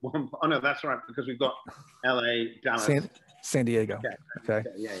 9 at one point. Oh, no, that's right, because we've got LA, Dallas. San Diego. Okay.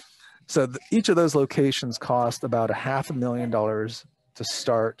 Yeah. So each of those locations cost about $500,000 to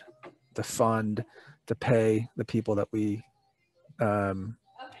start, to fund, to pay the people that we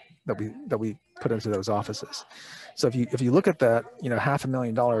put into those offices. So if you look at that, you know,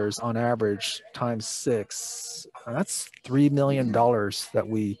 $500,000 on average times 6, that's $3 million that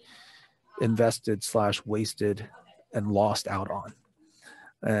we invested / wasted and lost out on.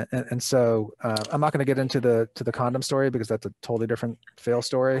 And so I'm not going to get into the condom story, because that's a totally different fail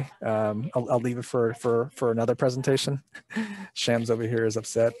story. I'll leave it for another presentation. Shams over here is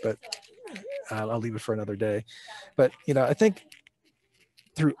upset, but I'll leave it for another day. But, you know, I think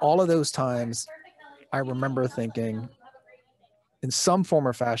through all of those times, I remember thinking, in some form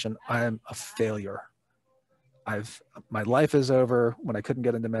or fashion, I am a failure. My life is over. When I couldn't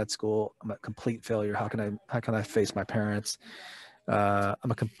get into med school, I'm a complete failure. How can I face my parents?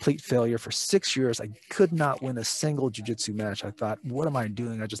 I'm a complete failure. For 6 years, I could not win a single jiu-jitsu match. I thought, what am I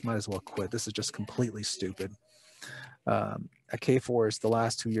doing? I just might as well quit. This is just completely stupid. At K-Force, the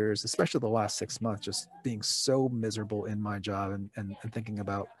last 2 years, especially the last 6 months, just being so miserable in my job and thinking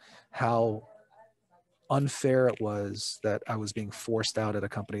about how unfair it was that I was being forced out at a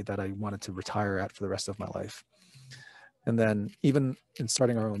company that I wanted to retire at for the rest of my life. And then even in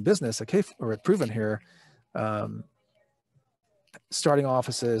starting our own business at Proven here, starting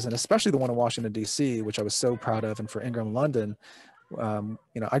offices, and especially the one in Washington, D.C., which I was so proud of, and for Ingram London, you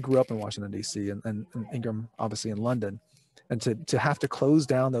know, I grew up in Washington, D.C., and Ingram obviously in London. And to have to close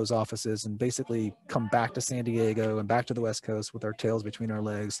down those offices and basically come back to San Diego and back to the West Coast with our tails between our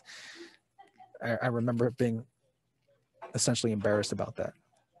legs, I remember being essentially embarrassed about that.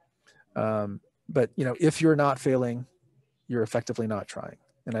 But, you know, if you're not failing, you're effectively not trying.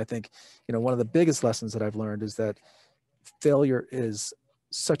 And I think, you know, one of the biggest lessons that I've learned is that failure is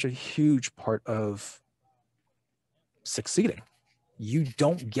such a huge part of succeeding. You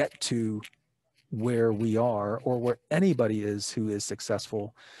don't get to where we are, or where anybody is who is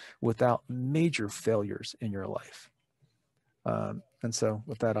successful, without major failures in your life. And so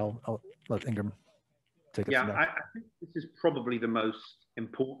with that, I'll let Ingram take it from there. I think this is probably the most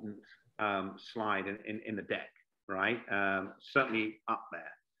important slide in the deck, right? Certainly up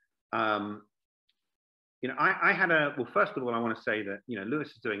there. You know, I had well, first of all, I want to say that, you know, Lewis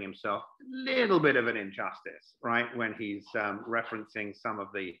is doing himself a little bit of an injustice, right, when he's referencing some of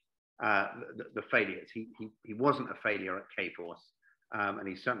the failures. He wasn't a failure at K-Force, and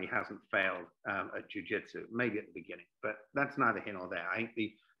he certainly hasn't failed at jiu-jitsu, maybe at the beginning, but that's neither here nor there. I think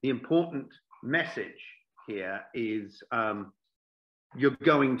the important message here is you're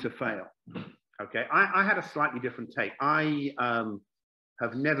going to fail. Okay, I had a slightly different take. I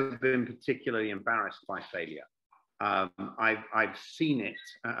have never been particularly embarrassed by failure. I've seen it,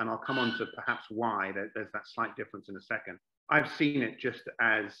 and I'll come on to perhaps why there's that slight difference in a second. I've seen it just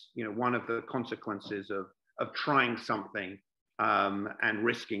as, you know, one of the consequences of trying something and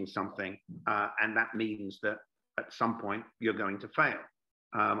risking something, and that means that at some point you're going to fail.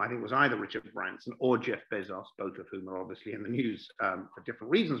 I think it was either Richard Branson or Jeff Bezos, both of whom are obviously in the news for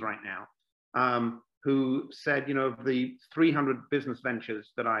different reasons right now, who said, you know, of the 300 business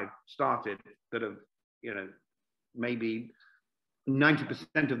ventures that I've started that have, you know, maybe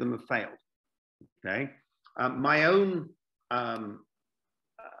 90% of them have failed. Okay, my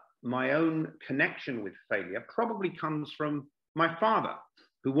own connection with failure probably comes from my father,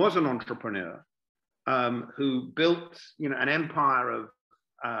 who was an entrepreneur, who built, you know, an empire of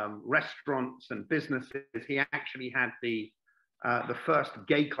restaurants and businesses. He actually had the first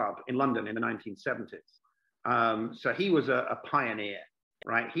gay club in London in the 1970s. So he was a pioneer,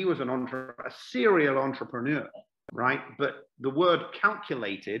 right? He was a serial entrepreneur, right? But the word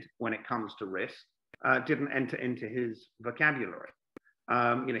calculated when it comes to risk didn't enter into his vocabulary.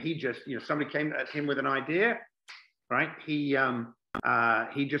 You know, he just, you know, somebody came at him with an idea, right? He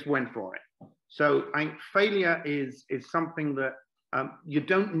He just went for it. So I think failure is something that you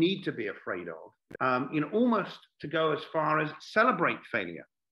don't need to be afraid of. You know, almost to go as far as celebrate failure,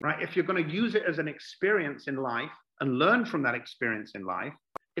 right? If you're going to use it as an experience in life and learn from that experience in life,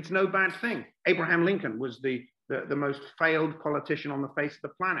 it's no bad thing. Abraham Lincoln was the most failed politician on the face of the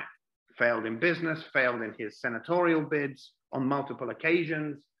planet. Failed in business, failed in his senatorial bids on multiple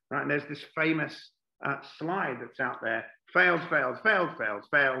occasions, right? And there's this famous slide that's out there: failed, failed, failed, failed,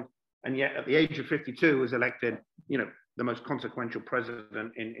 failed, and yet at the age of 52 was elected, you know, the most consequential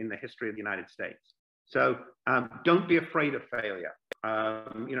president in the history of the United States. So don't be afraid of failure.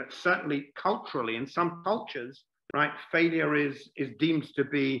 You know, certainly culturally, in some cultures, right, failure is deemed to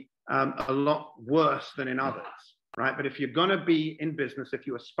be a lot worse than in others, right? But if you're going to be in business, if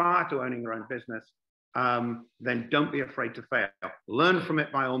you aspire to owning your own business, then don't be afraid to fail. Learn from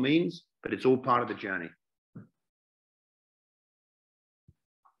it by all means, but it's all part of the journey.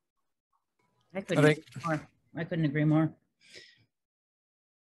 I couldn't agree more.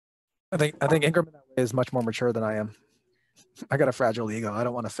 I think Ingram in that way is much more mature than I am. I got a fragile ego. I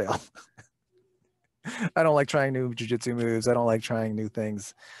don't want to fail. I don't like trying new jiu-jitsu moves. I don't like trying new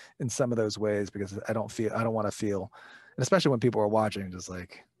things in some of those ways because I don't want to feel, and especially when people are watching, just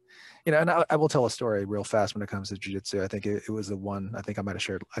like, you know, and I will tell a story real fast when it comes to jiu-jitsu. I think it was the one, I think I might've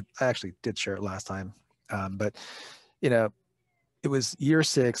shared. I actually did share it last time. But you know, it was year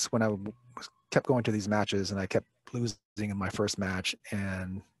 6 when I kept going to these matches and I kept losing in my first match.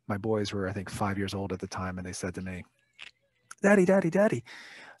 And my boys were, I think, 5 years old at the time. And they said to me, Daddy,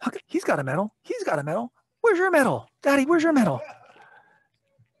 he's got a medal. He's got a medal. Where's your medal? Daddy, where's your medal?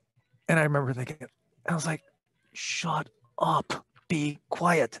 And I remember thinking, I was like, shut up, be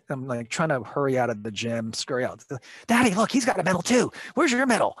quiet. I'm like trying to hurry out of the gym, scurry out. Daddy, look, he's got a medal too. Where's your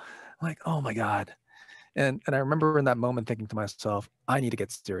medal? I'm like, oh my God. And I remember in that moment thinking to myself, I need to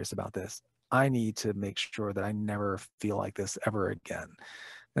get serious about this. I need to make sure that I never feel like this ever again.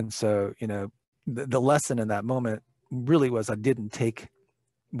 And so, you know, the lesson in that moment really was I didn't take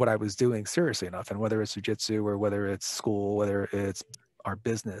what I was doing seriously enough. And whether it's jiu-jitsu or whether it's school, whether it's our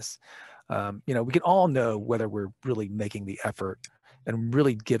business, you know, we can all know whether we're really making the effort and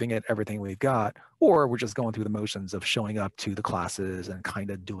really giving it everything we've got, or we're just going through the motions of showing up to the classes and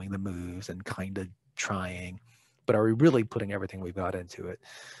kind of doing the moves and kind of trying, but are we really putting everything we've got into it?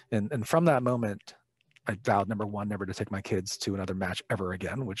 And from that moment, I vowed, number 1, never to take my kids to another match ever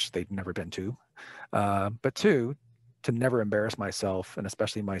again, which they'd never been to. But 2, to never embarrass myself, and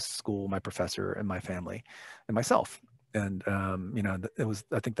especially my school, my professor, and my family, and myself. And you know, it was,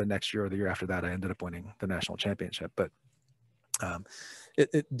 I think the next year or the year after that, I ended up winning the national championship. But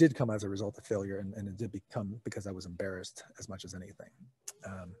it did come as a result of failure, and it did become because I was embarrassed as much as anything.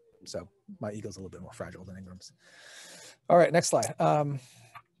 So my ego's a little bit more fragile than Ingram's. All right, next slide. Let's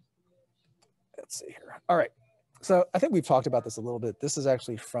see here. All right. So I think we've talked about this a little bit. This is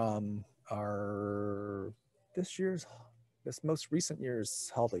actually from this most recent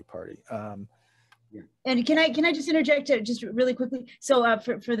year's holiday party. Yeah. And can I just interject just really quickly? So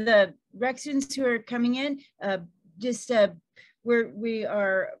for the rec students who are coming in, we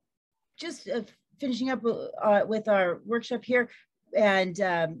are just finishing up with our workshop here, and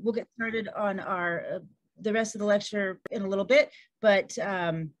we'll get started on the rest of the lecture in a little bit. But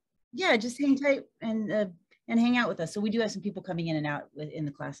yeah, just hang tight and hang out with us. So we do have some people coming in and out in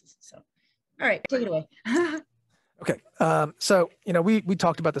the classes. So, all right, take it away. Okay. So, you know, we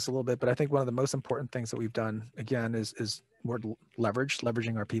talked about this a little bit, but I think one of the most important things that we've done, again, is word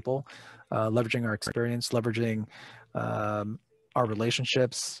leveraging our people, leveraging our experience, leveraging our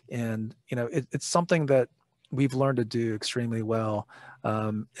relationships. And, you know, it's something that we've learned to do extremely well.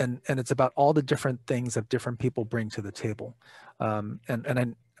 And it's about all the different things that different people bring to the table.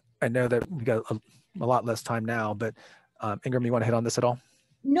 And I know that we got a lot less time now, but Ingram, you want to hit on this at all?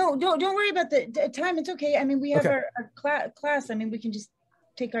 No, don't worry about the time. It's okay. I mean, we have our class. I mean, we can just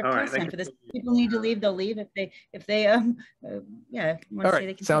take our class time for this. People need to leave, they'll leave. If they yeah. All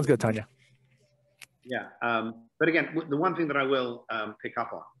right, sounds good, Tanya. Yeah, but again, the one thing that I will pick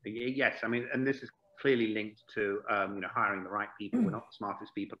up on, yes, I mean, and this is clearly linked to you know, hiring the right people. We're not the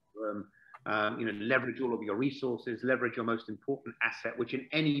smartest people in the room. You know, leverage all of your resources, leverage your most important asset, which in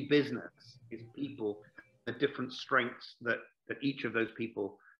any business is people, the different strengths that each of those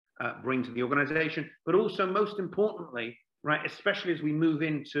people bring to the organization. But also, most importantly, right, especially as we move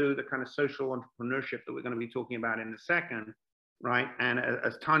into the kind of social entrepreneurship that we're going to be talking about in a second, right? And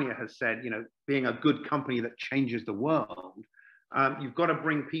as Tanya has said, you know, being a good company that changes the world, you've got to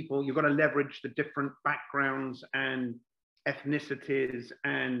bring people, you've got to leverage the different backgrounds and ethnicities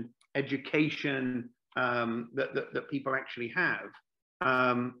and education that people actually have.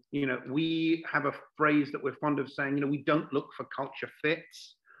 You know, we have a phrase that we're fond of saying, you know, we don't look for culture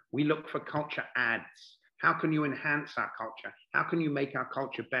fits, we look for culture adds. How can you enhance our culture? How can you make our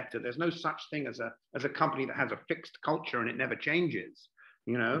culture better? There's no such thing as a company that has a fixed culture and it never changes,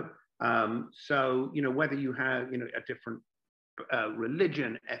 you know? So, you know, whether you have, you know, a different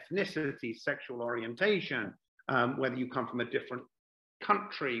religion, ethnicity, sexual orientation, whether you come from a different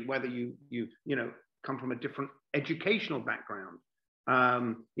country, whether you know, come from a different educational background,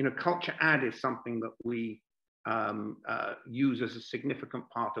 you know, culture add is something that we use as a significant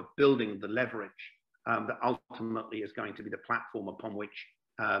part of building the leverage that ultimately is going to be the platform upon which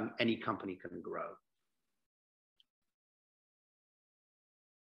any company can grow.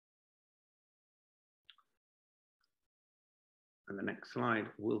 And the next slide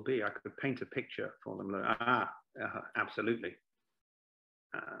will be, I could paint a picture for them. Absolutely.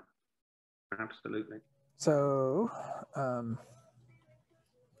 Absolutely. So,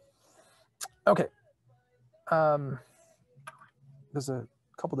 okay. There's a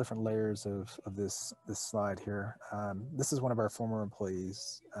couple different layers of this slide here. This is one of our former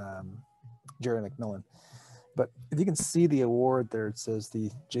employees, Jerry McMillan. But if you can see the award there, it says the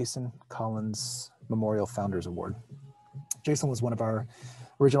Jason Collins Memorial Founders Award. Jason was one of our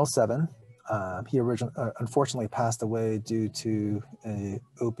original 7. He unfortunately passed away due to a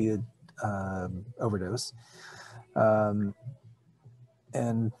opiate overdose. And,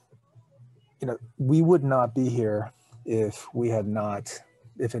 you know, we would not be here if it had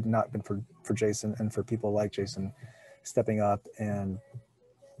not been for Jason and for people like Jason stepping up and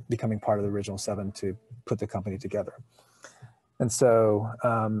becoming part of the original 7 to put the company together. And so,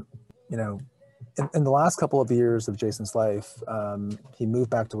 you know, in the last couple of years of Jason's life, he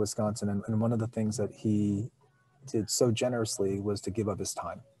moved back to Wisconsin, and one of the things that he did so generously was to give up his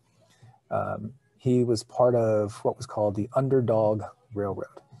time. He was part of what was called the Underdog Railroad.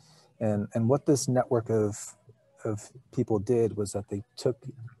 And what this network of people did was that they took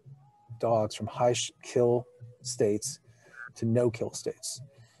dogs from high kill states to no kill states.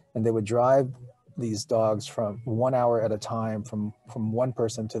 And they would drive these dogs from 1 hour at a time from one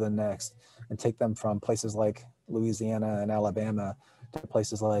person to the next, and take them from places like Louisiana and Alabama to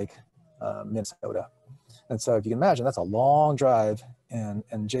places like Minnesota. And so if you can imagine, that's a long drive. And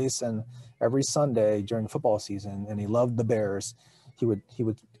Jason, every Sunday during football season, and he loved the Bears, he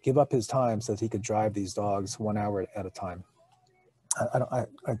would give up his time so that he could drive these dogs 1 hour at a time. I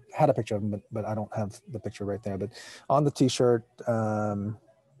had a picture of him, but I don't have the picture right there. But on the T-shirt,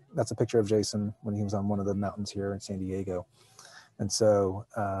 that's a picture of Jason when he was on one of the mountains here in San Diego. And so,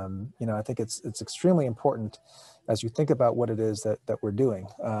 you know, I think it's extremely important as you think about what it is that we're doing.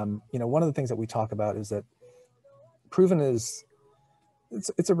 You know, one of the things that we talk about is that Proven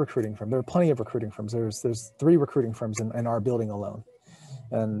it's a recruiting firm. There are plenty of recruiting firms. There's 3 recruiting firms in our building alone.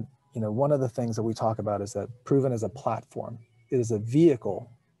 And, you know, one of the things that we talk about is that Proven is a platform. It is a vehicle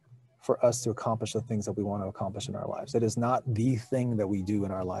for us to accomplish the things that we want to accomplish in our lives. It is not the thing that we do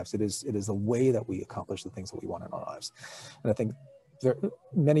in our lives. It is the way that we accomplish the things that we want in our lives. And I think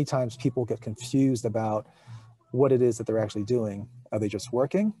many times people get confused about what it is that they're actually doing. Are they just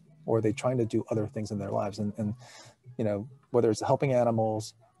working, or are they trying to do other things in their lives? And you know, whether it's helping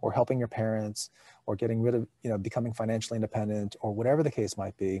animals or helping your parents or getting rid of, you know, becoming financially independent or whatever the case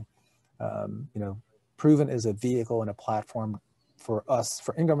might be, you know, Proven is a vehicle and a platform for us,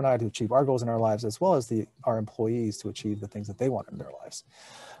 for Ingram and I, to achieve our goals in our lives, as well as our employees to achieve the things that they want in their lives.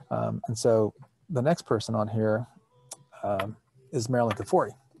 And so the next person on here is Marilyn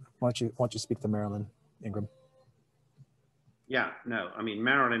Kafori. Why don't you speak to Marilyn, Ingram? Yeah, no, I mean,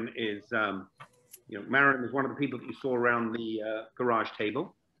 Marilyn is, you know, Marilyn is one of the people that you saw around the garage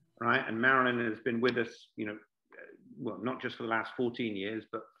table, right? And Marilyn has been with us, you know, well, not just for the last 14 years,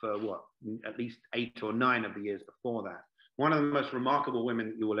 but for what, at least 8 or 9 of the years before that. One of the most remarkable women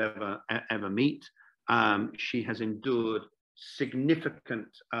that you will ever meet. She has endured significant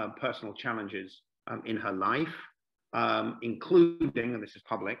personal challenges in her life, including, and this is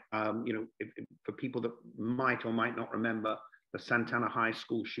public, you know, for people that might or might not remember the Santana High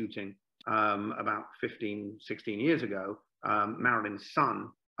School shooting about 15, 16 years ago. Marilyn's son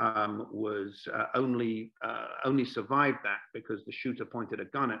was only survived that because the shooter pointed a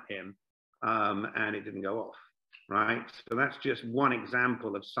gun at him and it didn't go off. Right, so that's just one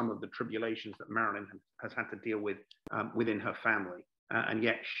example of some of the tribulations that Marilyn has had to deal with within her family, and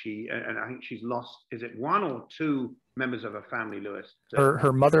yet and I think she's lost, is it 1 or 2 members of her family, Lewis?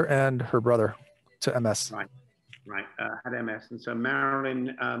 Her mother and her brother to MS. Right, had MS, and so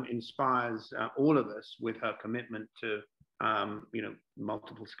Marilyn inspires all of us with her commitment to, you know,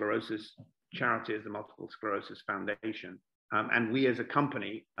 multiple sclerosis charity is the Multiple Sclerosis Foundation. And we as a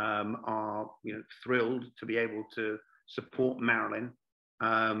company are thrilled to be able to support Marilyn,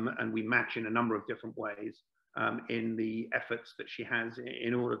 and we match in a number of different ways in the efforts that she has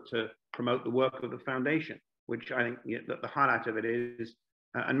in order to promote the work of the foundation, which I think that the highlight of it is,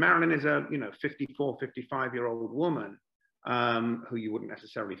 and Marilyn is a 54, 55-year-old woman who you wouldn't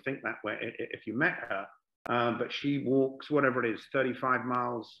necessarily think that way if you met her, but she walks whatever it is, 35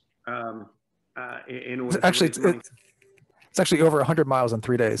 miles in order actually, to it's actually over 100 miles in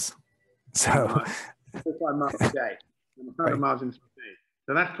 3 days. So 35 miles a day, 100 miles in 3 days.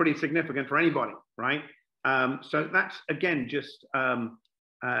 So that's pretty significant for anybody, right? So that's, again, just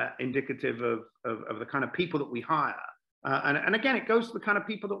indicative of the kind of people that we hire. And again, it goes to the kind of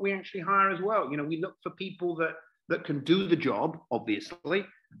people that we actually hire as well. We look for people that can do the job, obviously,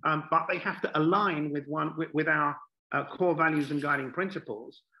 but they have to align with our core values and guiding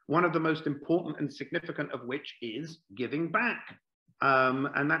principles. One of the most important and significant of which is giving back.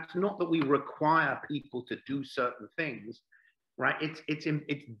 And that's not that we require people to do certain things, right? It's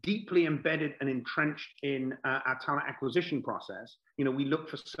deeply embedded and entrenched in our talent acquisition process. We look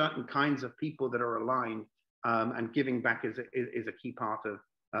for certain kinds of people that are aligned, and giving back is a key part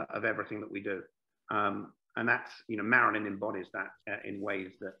of everything that we do. And that's, Marilyn embodies that in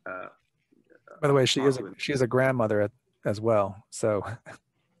ways that. By the way, she is a grandmother as well. So,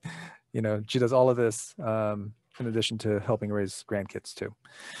 she does all of this in addition to helping raise grandkids too.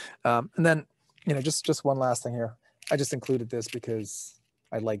 And then, just one last thing here. I just included this because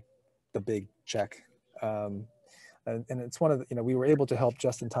I like the big check. And it's one of the, we were able to help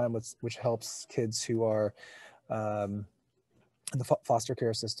just in time, which helps kids who are in the foster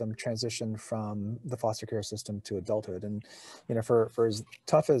care system transition from the foster care system to adulthood. And, for as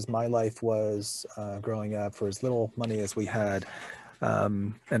tough as my life was growing up, for as little money as we had,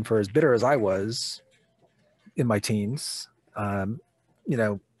 and for as bitter as I was in my teens,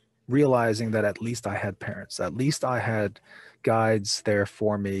 realizing that at least I had parents, at least I had guides there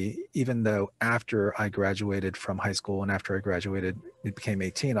for me, even though after I graduated from high school and after I graduated, it became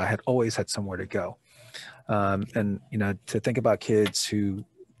 18, I had always had somewhere to go. And, to think about kids who,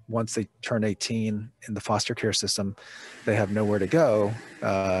 once they turn 18 in the foster care system, they have nowhere to go.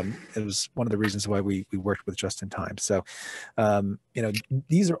 It was one of the reasons why we worked with Just in Time. So,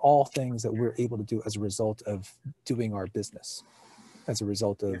 these are all things that we're able to do as a result of doing our business, as a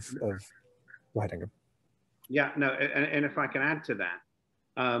result of go ahead, Ingram. Yeah, no, and if I can add to that,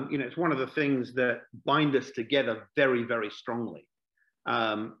 it's one of the things that bind us together very, very strongly.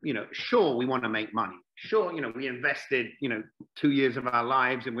 Sure, we want to make money. Sure, we invested, 2 years of our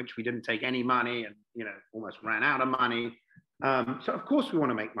lives in which we didn't take any money and, almost ran out of money. So of course we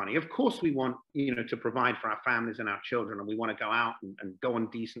want to make money. Of course we want, to provide for our families and our children, and we want to go out and go on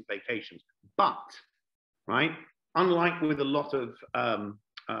decent vacations. But, right, unlike with a lot of,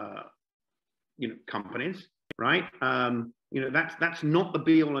 companies, right, that's not the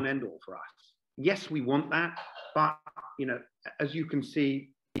be all and end all for us. Yes, we want that, but, as you can see,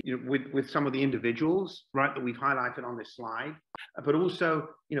 with some of the individuals, right, that we've highlighted on this slide, but also,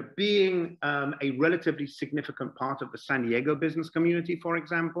 being a relatively significant part of the San Diego business community, for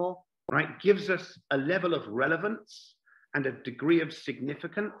example, right, gives us a level of relevance and a degree of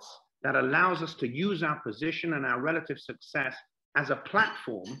significance that allows us to use our position and our relative success as a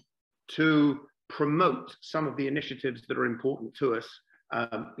platform to promote some of the initiatives that are important to us,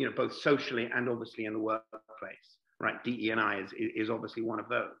 both socially and obviously in the workplace. Right, DE&I is obviously one of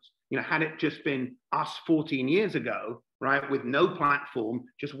those. Had it just been us 14 years ago, right, with no platform,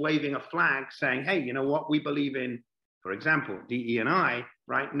 just waving a flag saying, hey, you know what, we believe in, for example, DE&I,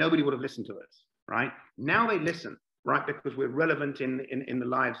 right, nobody would have listened to us, right? Now they listen, right, because we're relevant in the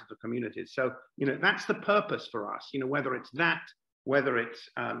lives of the communities. So, that's the purpose for us, whether it's that, whether it's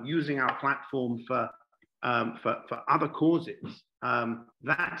using our platform for other causes,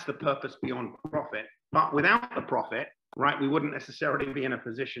 that's the purpose beyond profit. But without the profit, right, we wouldn't necessarily be in a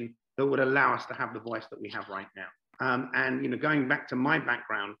position that would allow us to have the voice that we have right now. And going back to my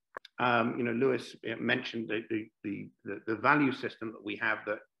background, Lewis mentioned the value system that we have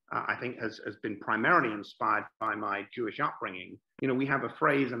that I think has been primarily inspired by my Jewish upbringing. We have a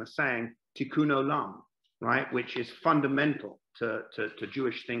phrase and a saying, tikkun olam, right, which is fundamental to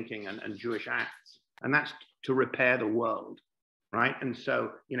Jewish thinking and Jewish acts, and that's to repair the world, right? And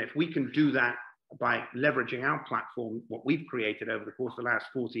so, if we can do that by leveraging our platform, what we've created over the course of the last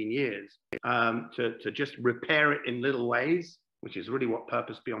 14 years, to just repair it in little ways, which is really what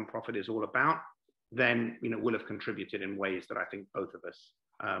Purpose Beyond Profit is all about, then, we'll have contributed in ways that I think both of us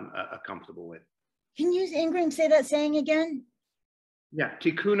are comfortable with. Can you, Ingram, say that saying again? Yeah,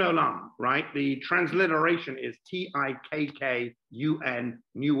 tikkun olam, right? The transliteration is Tikkun,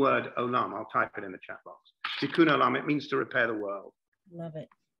 new word olam. I'll type it in the chat box. Tikkun olam, it means to repair the world. Love it.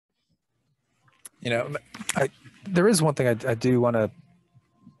 You know, there is one thing I do want to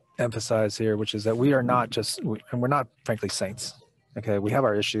emphasize here, which is that we are not just, and we're not frankly saints. Okay, we have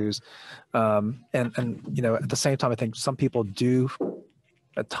our issues, and you know, at the same time, I think some people do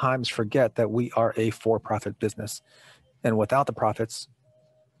at times forget that we are a for-profit business, and without the profits,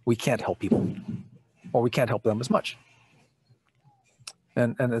 we can't help people, or we can't help them as much.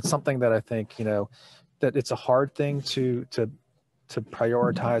 And it's something that I think, you know, that it's a hard thing to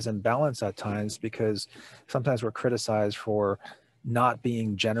prioritize and balance at times, because sometimes we're criticized for not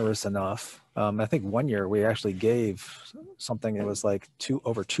being generous enough. I think one year we actually gave something, it was like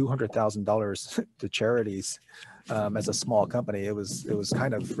over $200,000 to charities as a small company. It was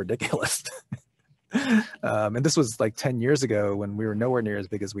kind of ridiculous. And this was like 10 years ago when we were nowhere near as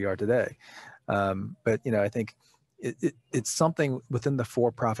big as we are today. But, you know, I think it's something within the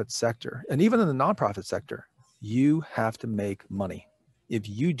for-profit sector, and even in the nonprofit sector, you have to make money. If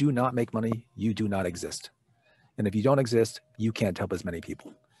you do not make money, you do not exist. And if you don't exist, you can't help as many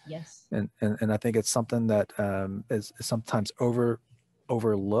people. Yes. And I think it's something that is sometimes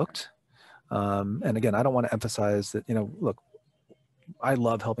overlooked. And again, I don't want to emphasize that, you know, look, I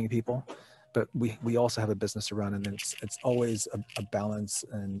love helping people, but we also have a business to run, and it's always a balance,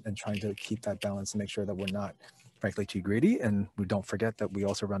 and trying to keep that balance and make sure that we're not frankly too greedy, and we don't forget that we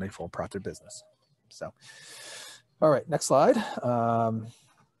also run a for-profit business. So, all right, next slide. I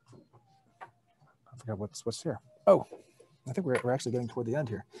forgot what's here. Oh, I think we're actually getting toward the end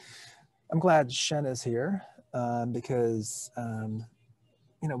here. I'm glad Shen is here because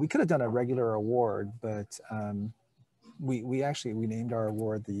you know, we could have done a regular award, but we named our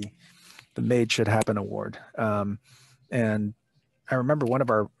award the Made Shit Happen Award. And I remember one of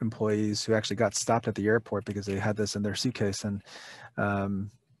our employees who actually got stopped at the airport because they had this in their suitcase, and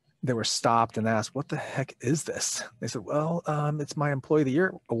they were stopped and asked, "What the heck is this?" They said, "Well, it's my Employee of the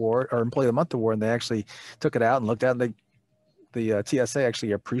Year award, or Employee of the Month award." And they actually took it out and looked at it, and the TSA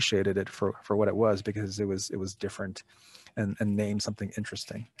actually appreciated it for what it was, because it was different and named something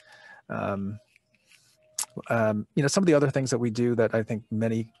interesting. You know, some of the other things that we do that I think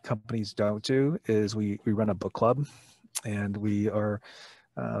many companies don't do is we run a book club, and we are,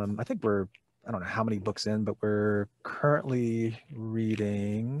 I think we're, I don't know how many books in, but we're currently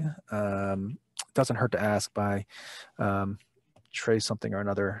reading Doesn't Hurt to Ask by Trey something or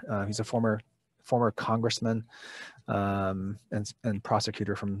another. He's a former congressman and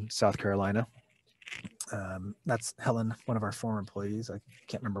prosecutor from South Carolina. That's Helen, one of our former employees. I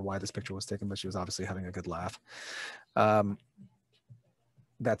can't remember why this picture was taken, but she was obviously having a good laugh.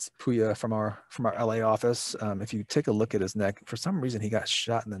 That's Puya from our LA office. If you take a look at his neck, for some reason he got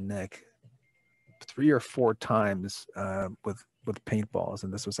shot in the neck 3 or 4 times with paintballs,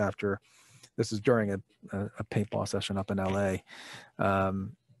 and this was during a paintball session up in LA.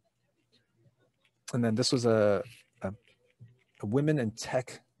 And then this was a women in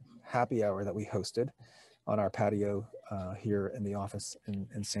tech happy hour that we hosted on our patio here in the office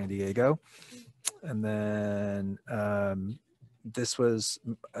in San Diego. And then this was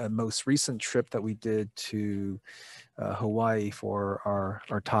a most recent trip that we did to Hawaii for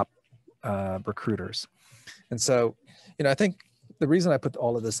our top recruiters. And so, you know, I think the reason I put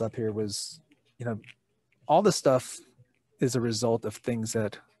all of this up here was, you know, all this stuff is a result of things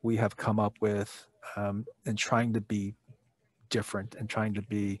that we have come up with and trying to be different and trying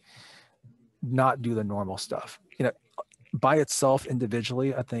to not do the normal stuff. You know, by itself,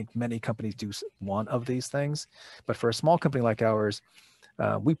 individually, I think many companies do one of these things, but for a small company like ours,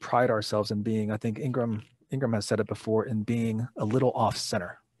 we pride ourselves in being, I think Ingram has said it before, in being a little off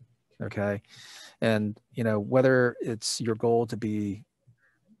center. Okay. And, you know, whether it's your goal to be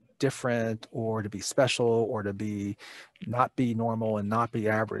different or to be special or to not be normal and not be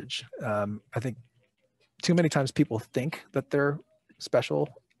average. I think too many times people think that they're special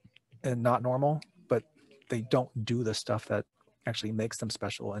and not normal, but they don't do the stuff that actually makes them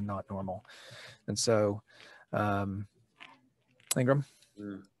special and not normal. And so, Ingram?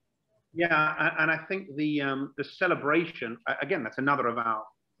 Yeah, and I think the celebration, again, that's another of our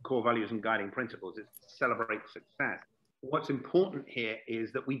core values and guiding principles, is celebrate success. What's important here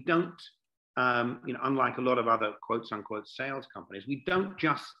is that we don't, you know, unlike a lot of other quotes unquote sales companies, we don't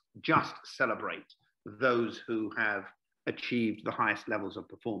just celebrate those who have achieved the highest levels of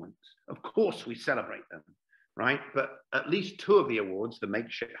performance. Of course, we celebrate them, right? But at least 2 of the awards, the Make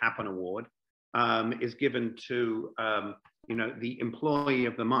Shit Happen Award, is given to, you know, the Employee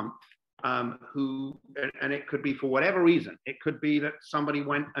of the Month who, and it could be for whatever reason. It could be that somebody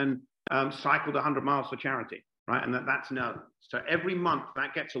went and cycled 100 miles for charity, right? And that's known. So every month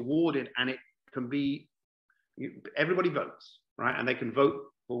that gets awarded, and it can be, everybody votes, right? And they can vote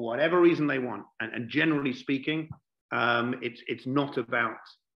for whatever reason they want. And generally speaking, it's not about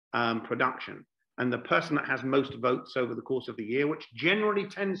production. And the person that has most votes over the course of the year, which generally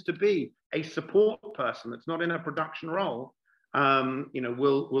tends to be a support person that's not in a production role,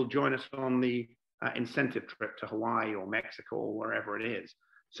 will join us on the incentive trip to Hawaii or Mexico or wherever it is.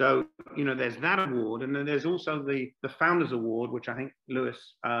 So, there's that award. And then there's also the Founders Award, which I think,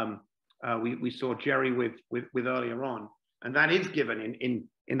 Lewis, we saw Jerry with earlier on. And that is given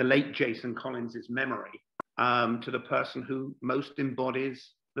in the late Jason Collins's memory to the person who most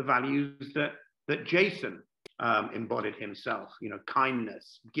embodies the values that Jason embodied himself,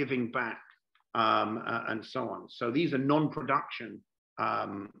 kindness, giving back, and so on. So these are non-production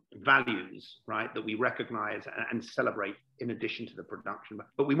values, right, that we recognize and celebrate in addition to the production.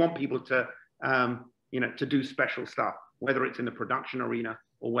 But we want people to, to do special stuff, whether it's in the production arena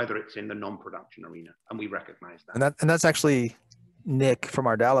or whether it's in the non-production arena, and we recognize that. And that's actually Nick from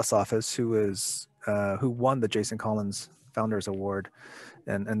our Dallas office, who won the Jason Collins Founders Award,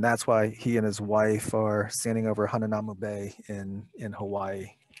 and that's why he and his wife are standing over Hananamu Bay in Hawaii.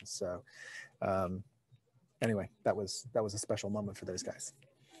 So anyway, that was a special moment for those guys.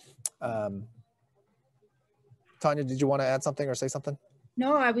 Tanya, did you want to add something or say something?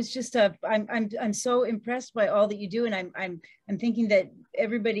 No, I was just I'm so impressed by all that you do, and I'm thinking that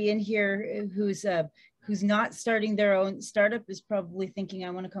everybody in here who's not starting their own startup is probably thinking, I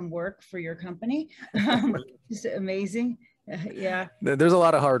want to come work for your company. Just amazing. Yeah. There's a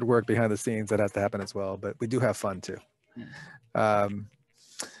lot of hard work behind the scenes that has to happen as well, but we do have fun too.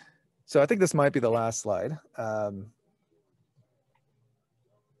 So I think this might be the last slide.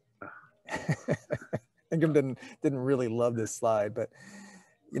 Ingram didn't really love this slide, but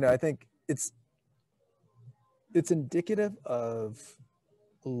I think it's indicative of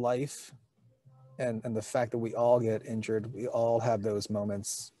life and the fact that we all get injured. We all have those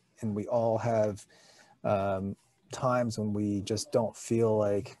moments, and we all have times when we just don't feel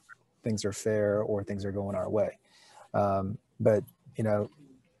like things are fair or things are going our way. But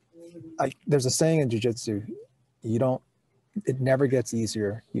there's a saying in jiu-jitsu, it never gets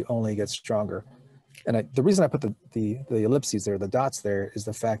easier, you only get stronger. And the reason I put the ellipses there, the dots there, is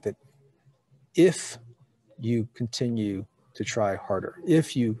the fact that if you continue to try harder,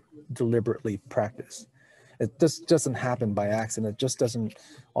 if you deliberately practice, it just doesn't happen by accident. It just doesn't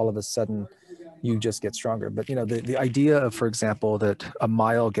all of a sudden you just get stronger. But the idea of, for example, that a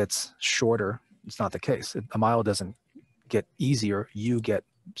mile gets shorter, it's not the case. A mile doesn't get easier, you get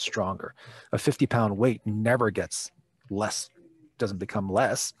stronger. A 50-pound weight never gets less, doesn't become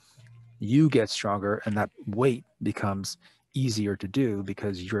less. You get stronger, and that weight becomes easier to do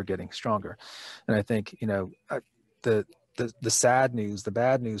because you're getting stronger. And I think the sad news, the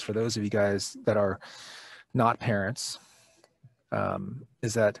bad news for those of you guys that are not parents,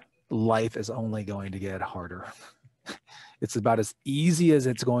 is that life is only going to get harder. It's about as easy as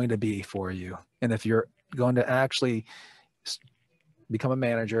it's going to be for you. And if you're going to actually become a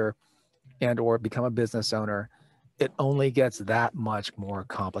manager and or become a business owner, it only gets that much more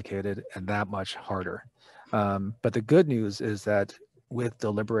complicated and that much harder. But the good news is that with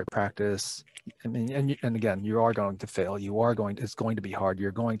deliberate practice, and again, you are going to fail. It's going to be hard.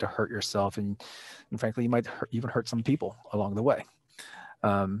 You're going to hurt yourself, and frankly, you might even hurt some people along the way.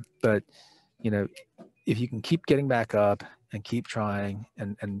 But if you can keep getting back up and keep trying,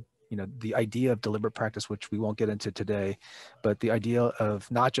 and the idea of deliberate practice, which we won't get into today, but the idea of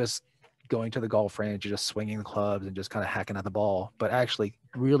not just going to the golf range, just swinging the clubs and just kind of hacking at the ball, but actually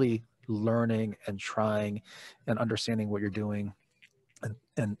really learning and trying and understanding what you're doing,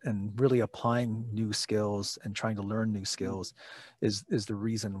 and really applying new skills and trying to learn new skills is the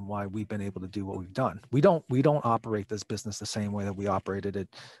reason why we've been able to do what we've done. We don't operate this business the same way that we operated it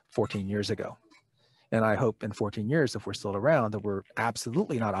 14 years ago. And I hope in 14 years, if we're still around, that we're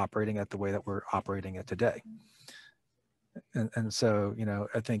absolutely not operating it the way that we're operating it today. And so,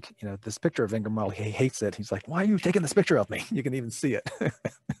 I think, this picture of Ingram, while he hates it, he's like, why are you taking this picture of me? You can even see it.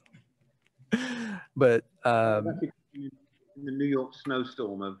 But in the New York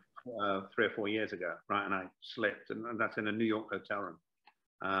snowstorm of 3 or 4 years ago, right? And I slipped, and that's in a New York hotel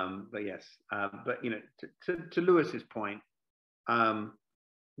room. But yes, but to Lewis's point,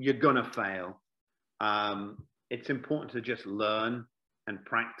 you're gonna fail. It's important to just learn and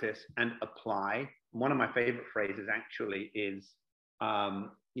practice and apply. One of my favorite phrases actually is,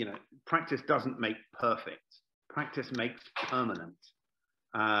 practice doesn't make perfect. Practice makes permanent.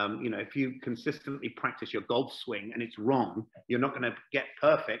 You know, if you consistently practice your golf swing and it's wrong, you're not going to get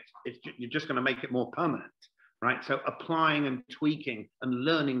perfect. You're just going to make it more permanent, right? So applying and tweaking and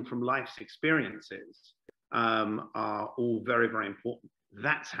learning from life's experiences are all very, very important.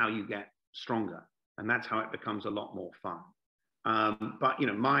 That's how you get stronger, and that's how it becomes a lot more fun. But, you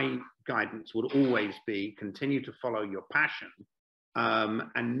know, my guidance would always be continue to follow your passion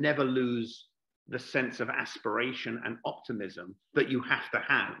and never lose the sense of aspiration and optimism that you have to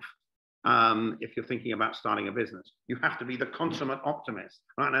have if you're thinking about starting a business. You have to be the consummate optimist,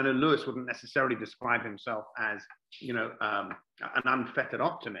 right? And I know Lewis wouldn't necessarily describe himself as, you know, an unfettered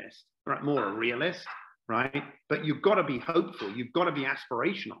optimist, right? More a realist, right? But you've got to be hopeful. You've got to be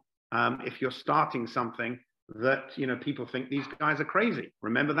aspirational if you're starting something that, you know, people think these guys are crazy.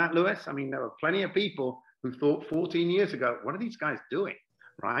 Remember that, Lewis? I mean, there were plenty of people who thought 14 years ago, what are these guys doing,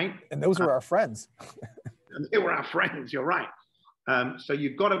 right? And those were our friends. They were our friends, you're right. So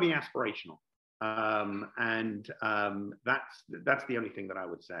you've got to be aspirational. That's the only thing that I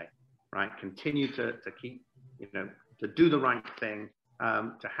would say, right? Continue to keep, you know, to do the right thing,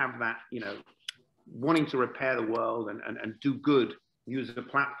 to have that, you know, wanting to repair the world and do good, use a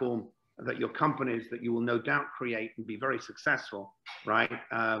platform that your companies that you will no doubt create and be very successful, right?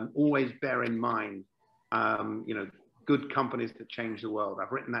 Always bear in mind, you know, good companies that change the world.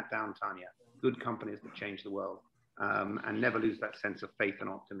 I've written that down, Tanya. Good companies that change the world, and never lose that sense of faith and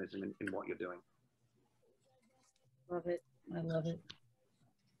optimism in what you're doing. Love it. I love it.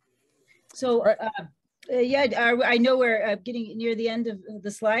 So, yeah, I know we're getting near the end of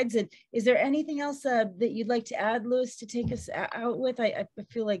the slides. And is there anything else that you'd like to add, Lewis, to take us out with? I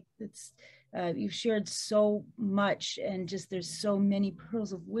feel like it's you've shared so much, and just there's so many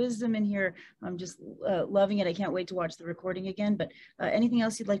pearls of wisdom in here. I'm just loving it. I can't wait to watch the recording again. But anything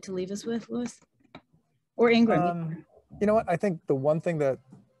else you'd like to leave us with, Lewis? Or Ingram? You know what? I think the one thing that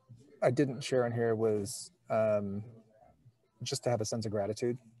I didn't share in here was just to have a sense of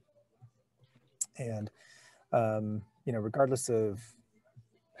gratitude. And, you know, regardless of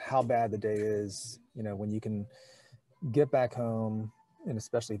how bad the day is, you know, when you can get back home, and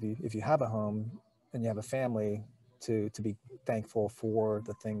especially if you have a home and you have a family, to be thankful for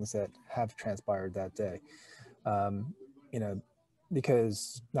the things that have transpired that day, you know,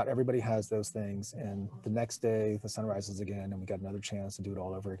 because not everybody has those things. And the next day the sun rises again and we got another chance to do it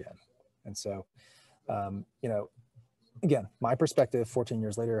all over again. And so, you know, again, my perspective 14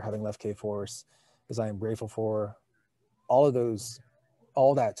 years later, having left K-Force, is I am grateful for all of those,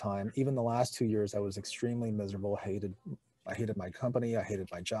 all that time. Even the last 2 years, I was extremely miserable. I hated my company. I hated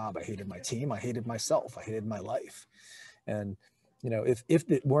my job. I hated my team. I hated myself. I hated my life. And, you know, if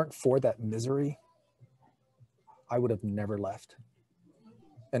it weren't for that misery, I would have never left.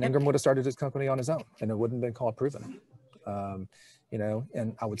 And Ingram would have started his company on his own, and it wouldn't have been called Proven. You know,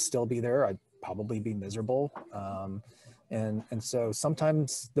 and I would still be there. I'd probably be miserable. And so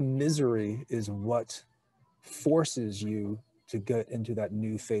sometimes the misery is what forces you to get into that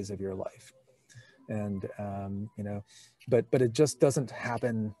new phase of your life. And, you know, but it just doesn't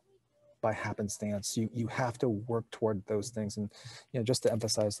happen by happenstance. You have to work toward those things. And, you know, just to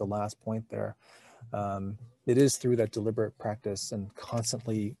emphasize the last point there, it is through that deliberate practice and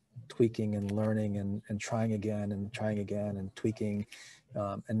constantly tweaking and learning and trying again and tweaking,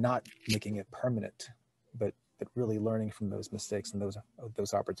 and not making it permanent, but really learning from those mistakes and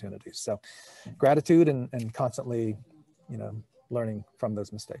those opportunities. So gratitude and constantly, you know, learning from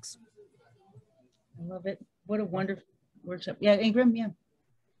those mistakes. I love it. What a wonderful workshop. Yeah, Ingram, yeah.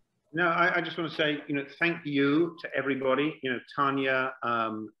 No, I just want to say, you know, thank you to everybody, you know, Tanya,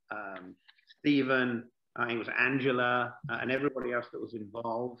 Stephen, I think it was Angela, and everybody else that was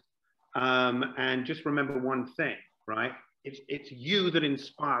involved. And just remember one thing, right? It's you that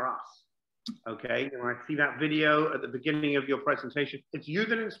inspire us. Okay, when I see that video at the beginning of your presentation, it's you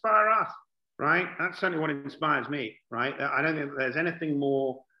that inspire us, right? That's certainly what inspires me, right? I don't think there's anything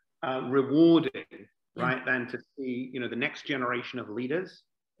more rewarding, right, than to see, you know, the next generation of leaders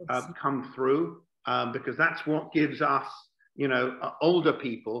come through, because that's what gives us, you know, older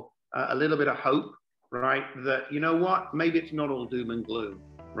people a little bit of hope, right? That, you know what, maybe it's not all doom and gloom.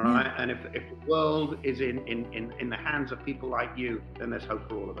 Right, and if the world is in the hands of people like you, then there's hope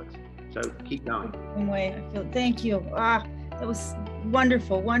for all of us. So keep going. Same way, I feel. Thank you. That was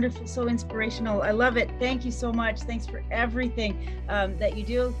wonderful, wonderful, so inspirational. I love it. Thank you so much. Thanks for everything that you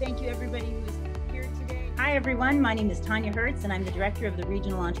do. Thank you, everybody who is here today. Hi, everyone. My name is Tanya Hertz, and I'm the director of the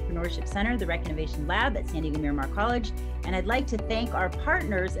Regional Entrepreneurship Center, the Rec Innovation Lab at San Diego Miramar College. And I'd like to thank our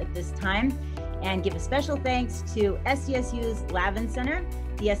partners at this time and give a special thanks to SDSU's Lavin Center,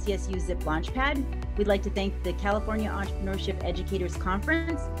 the SDSU Zip Launchpad, We'd like to thank the California Entrepreneurship Educators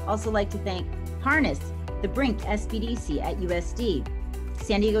Conference. Also like to thank Harness, the Brink SBDC at USD,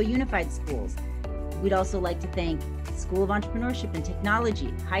 San Diego Unified Schools. We'd also like to thank School of Entrepreneurship and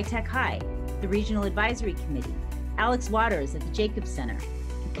Technology, High Tech High, the Regional Advisory Committee, Alex Waters at the Jacobs Center,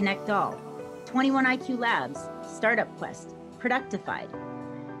 Connect All, 21IQ Labs, Startup Quest, Productified.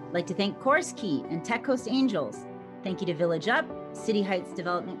 I'd like to thank Course Key and Tech Coast Angels. Thank you to Village Up, City Heights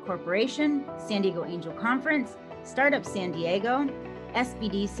Development Corporation, San Diego Angel Conference, Startup San Diego,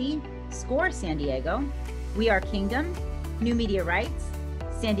 SBDC, SCORE San Diego, We Are Kingdom, New Media Rights,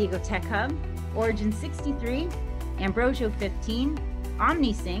 San Diego Tech Hub, Origin 63, Ambrosio 15,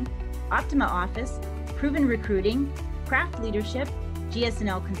 OmniSync, Optima Office, Proven Recruiting, Craft Leadership,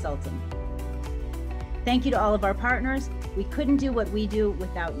 GSNL Consulting. Thank you to all of our partners. We couldn't do what we do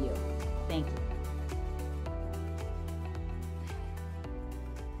without you. Thank you.